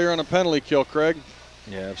best player on a penalty kill, Craig?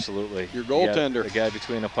 Yeah, absolutely. Your goaltender. The guy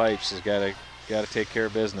between the pipes has got to take care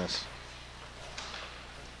of business.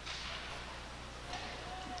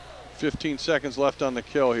 15 seconds left on the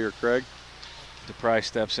kill here, Craig. DePry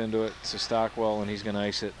steps into it to Stockwell, and he's going to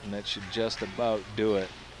ice it, and that should just about do it.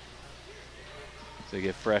 They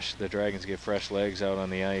get fresh. The Dragons get fresh legs out on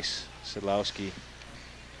the ice. Sidlowski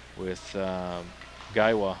with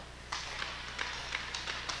Gaiwa.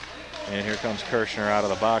 And here comes Kirchner out of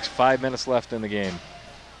the box. 5 minutes left in the game.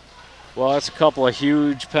 Well, that's a couple of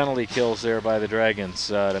huge penalty kills there by the Dragons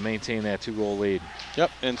to maintain that 2-goal lead.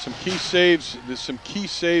 Yep, and some key saves. There's some key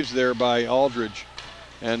saves there by Aldridge,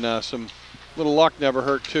 and some little luck never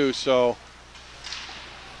hurt too. So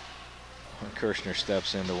Kirchner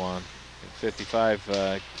steps into one.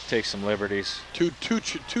 55 takes some liberties.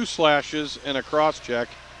 Two slashes and a cross check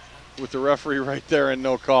with the referee right there and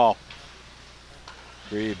no call.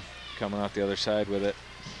 Reed coming out the other side with it.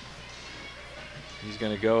 He's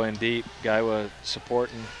going to go in deep. Gaiwa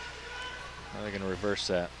supporting. Now they're going to reverse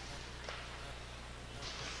that.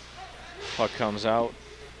 Puck comes out.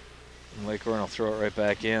 And Lake Orion will throw it right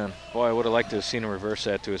back in. Boy, I would have liked to have seen him reverse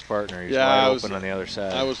that to his partner. He's wide open on the other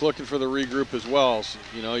side. I was looking for the regroup as well. So,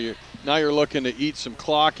 you know, now you're looking to eat some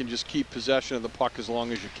clock and just keep possession of the puck as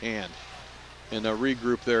long as you can. And a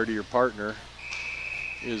regroup there to your partner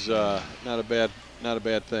is not a bad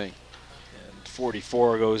thing. And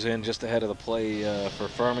 44 goes in just ahead of the play for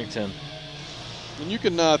Farmington. And you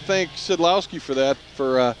can thank Sidlowski for that,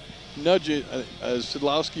 for nudging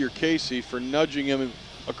Sidlowski or Casey for nudging him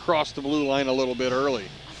across the blue line a little bit early.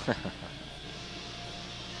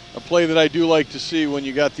 A play that I do like to see when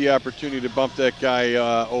you got the opportunity to bump that guy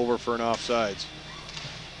over for an offsides.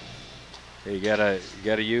 You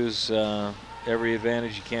gotta use every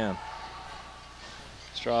advantage you can.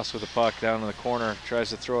 Strauss with the puck down in the corner, tries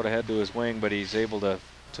to throw it ahead to his wing, but he's able to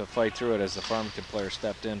fight through it as the Farmington player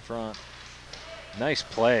stepped in front. Nice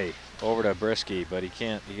play over to Brisky, but he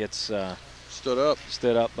can't. He gets stood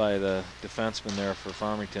up by the defenseman there for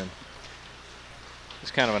Farmington.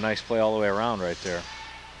 It's kind of a nice play all the way around right there.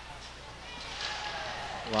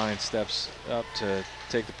 Line steps up to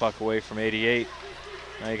take the puck away from 88.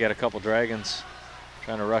 Now you got a couple Dragons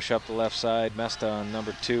trying to rush up the left side. Mesta on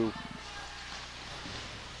number 2.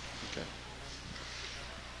 Okay.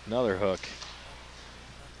 Another hook.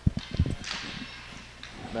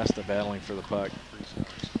 Mesta battling for the puck.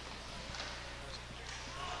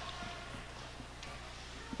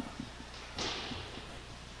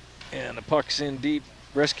 And the puck's in deep.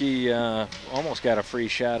 Brisky almost got a free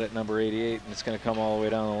shot at number 88, and it's going to come all the way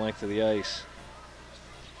down the length of the ice.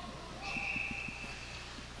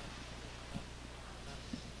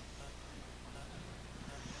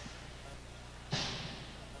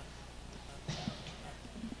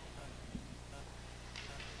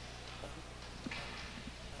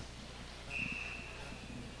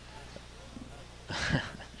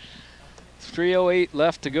 .308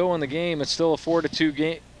 left to go in the game. It's still a 4-2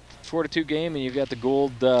 game. 4-2 game, and you've got the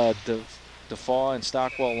Gould, Defaw, and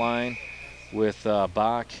Stockwell line with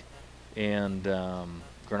Bach and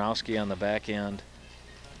Gronowski on the back end.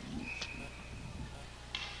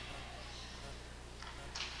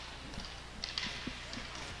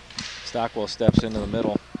 Stockwell steps into the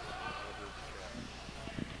middle.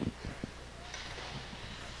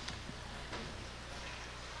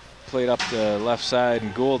 Played up the left side,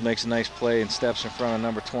 and Gould makes a nice play and steps in front of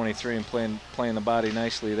number 23 and playing the body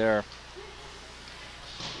nicely there.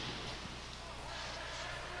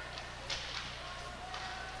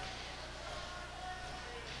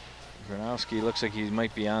 Gronowski looks like he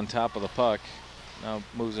might be on top of the puck. Now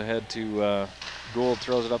moves ahead to Gould,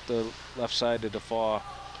 throws it up the left side to Defaw.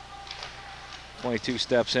 22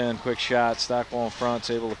 steps in, quick shot. Stockwell in front,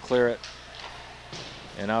 able to clear it.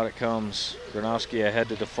 And out it comes. Gronowski ahead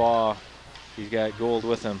to Defaw. He's got Gould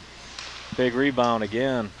with him. Big rebound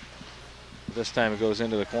again. This time it goes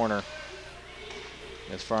into the corner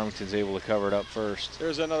as Farmington's able to cover it up first.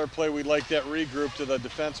 There's another play we'd like that regroup to the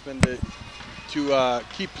defenseman to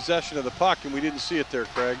keep possession of the puck, and we didn't see it there,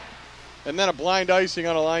 Craig. And then a blind icing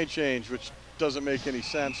on a line change, which doesn't make any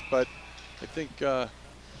sense, but I think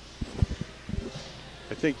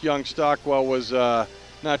young Stockwell was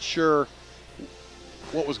not sure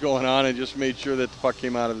what was going on and just made sure that the puck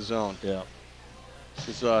came out of the zone. Yeah.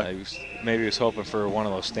 Maybe he was hoping for one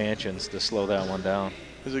of those stanchions to slow that one down.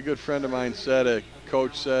 As a good friend of mine said, a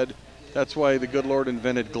coach said, that's why the good Lord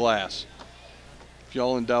invented glass. If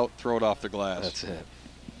y'all in doubt, throw it off the glass. That's it.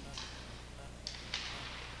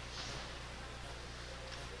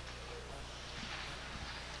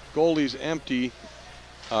 Goalie's empty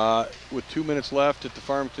with 2 minutes left at the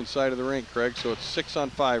Farmington side of the rink, Craig. So it's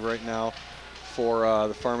 6-on-5 right now for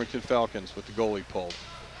the Farmington Falcons with the goalie pulled.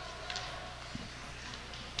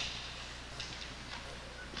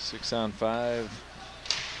 6-on-5.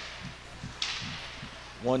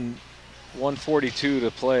 1:42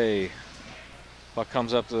 to play. Puck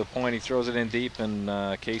comes up to the point. He throws it in deep,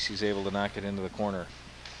 and Casey's able to knock it into the corner.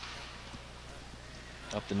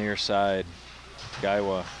 Up the near side,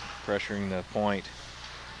 Gaiwa pressuring the point.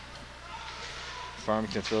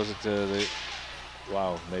 Farmington throws it to the.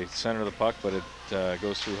 Wow, they center the puck, but it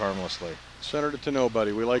goes through harmlessly. Centered it to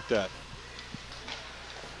nobody. We like that.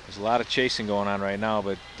 There's a lot of chasing going on right now,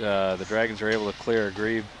 but the Dragons are able to clear.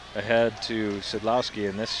 Grieb ahead to Sidlowski,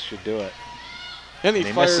 and this should do it. And he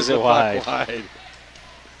fires misses it it wide.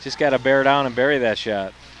 Just got to bear down and bury that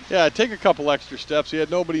shot. Yeah, take a couple extra steps. He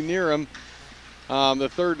had nobody near him.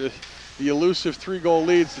 The elusive 3-goal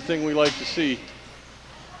lead's the thing we like to see.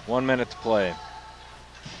 1 minute to play.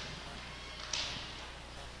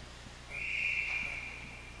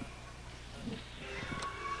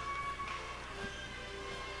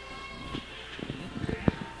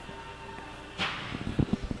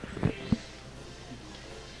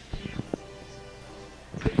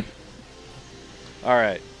 All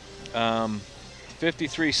right,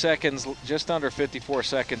 53 seconds, just under 54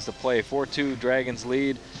 seconds to play. 4-2 Dragons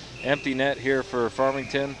lead. Empty net here for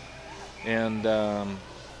Farmington, and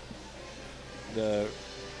the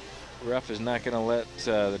ref is not going to let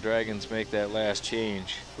the Dragons make that last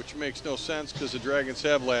change. Which makes no sense because the Dragons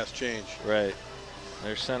have last change. Right.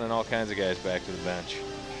 They're sending all kinds of guys back to the bench.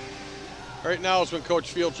 Right now is when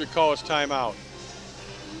Coach Fields should call his timeout.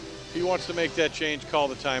 If he wants to make that change, call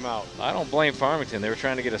the timeout. I don't blame Farmington. They were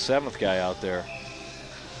trying to get a 7th guy out there.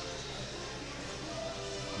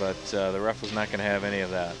 But the ref was not going to have any of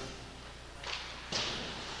that.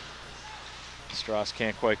 Strauss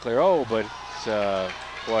can't quite clear. Oh, but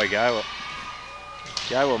boy, Guywa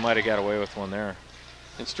might have got away with one there.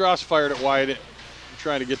 And Strauss fired it wide,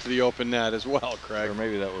 trying to get to the open net as well, Craig. Or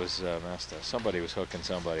maybe that was Mesta. Somebody was hooking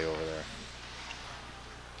somebody over there.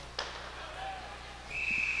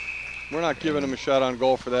 We're not giving him a shot on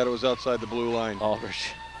goal for that. It was outside the blue line.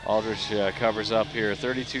 Aldrich covers up here.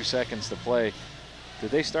 32 seconds to play.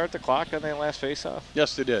 Did they start the clock on that last faceoff?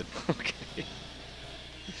 Yes, they did. Okay.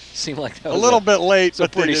 Seemed like that was a little bit late,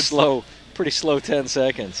 but pretty slow 10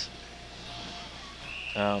 seconds.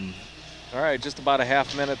 All right, just about a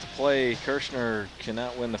half minute to play. Kirshner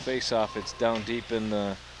cannot win the faceoff. It's down deep in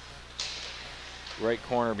the right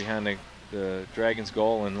corner behind the Dragons'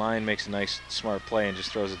 goal, and Line makes a nice, smart play and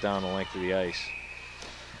just throws it down the length of the ice.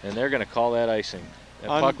 And they're going to call that icing. That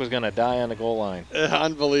puck was going to die on the goal line.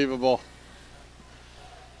 Unbelievable.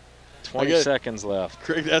 20 seconds left.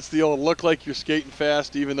 Craig, that's the old look like you're skating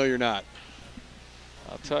fast even though you're not.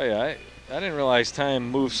 I'll tell you, I didn't realize time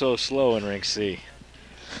moved so slow in Rink C.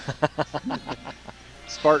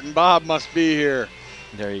 Spartan Bob must be here.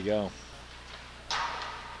 There you go.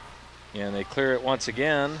 And they clear it once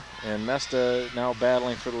again, and Mesta now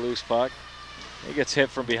battling for the loose puck. He gets hit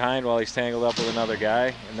from behind while he's tangled up with another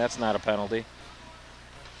guy, and that's not a penalty.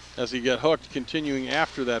 As he got hooked, continuing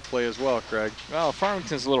after that play as well, Craig. Well,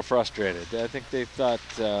 Farmington's a little frustrated. I think they thought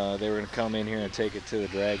they were going to come in here and take it to the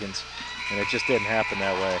Dragons, and it just didn't happen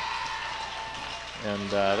that way. And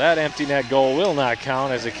that empty net goal will not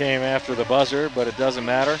count as it came after the buzzer, but it doesn't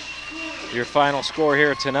matter. Your final score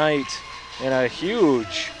here tonight in a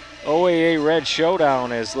huge OAA Red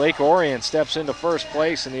showdown as Lake Orion steps into first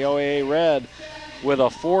place in the OAA Red with a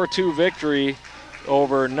 4-2 victory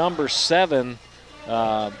over number 7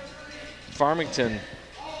 Farmington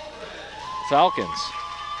Falcons.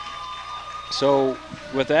 So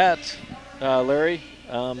with that, Larry,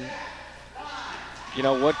 you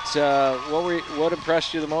know what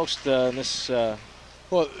impressed you the most in this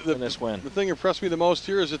in this win? The thing that impressed me the most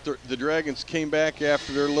here is that the Dragons came back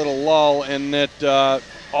after their little lull, and that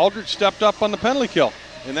Aldrich stepped up on the penalty kill,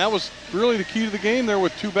 and that was really the key to the game there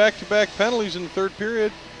with 2 back-to-back penalties in the third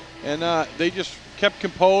period, and they just kept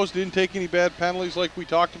composed, didn't take any bad penalties like we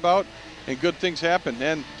talked about, and good things happened.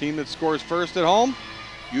 And team that scores first at home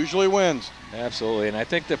usually wins. Absolutely, and I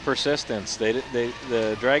think the persistence.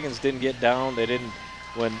 The Dragons didn't get down. They didn't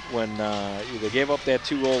when they gave up that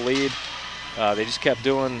 2-goal lead. They just kept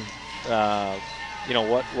doing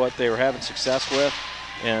what they were having success with,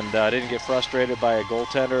 and didn't get frustrated by a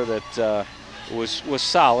goaltender that was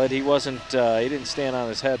solid. He wasn't. He didn't stand on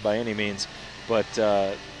his head by any means, but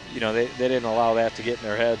they didn't allow that to get in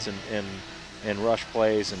their heads and rush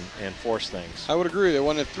plays and force things. I would agree. They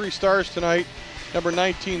won at 3 stars tonight. Number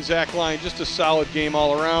 19, Zach Line, just a solid game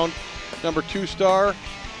all around. Number 2 star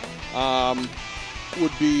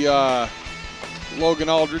would be Logan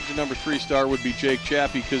Aldridge, and number 3 star would be Jake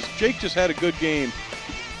Chappie, because Jake just had a good game.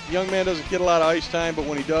 The young man doesn't get a lot of ice time, but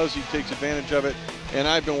when he does, he takes advantage of it. And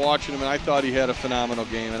I've been watching him, and I thought he had a phenomenal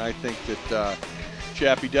game, and I think that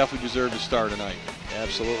Chappie definitely deserved a star tonight.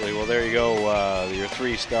 Absolutely. Well, there you go. Your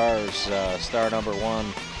 3 stars. Star number 1,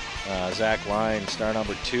 Zach Line. Star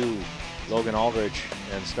number 2, Logan Aldridge.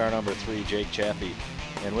 And star number 3, Jake Chappie.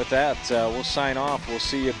 And with that, we'll sign off. We'll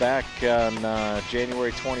see you back on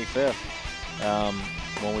January 25th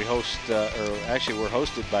when we host, or actually we're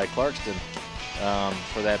hosted by Clarkston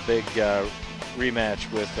for that big rematch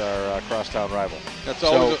with our crosstown rival.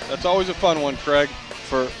 That's always a fun one, Craig.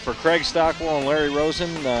 For Craig Stockwell and Larry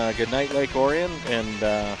Rosen, good night, Lake Orion,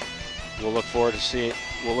 and we'll look forward to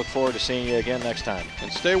seeing you again next time.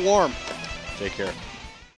 And stay warm. Take care.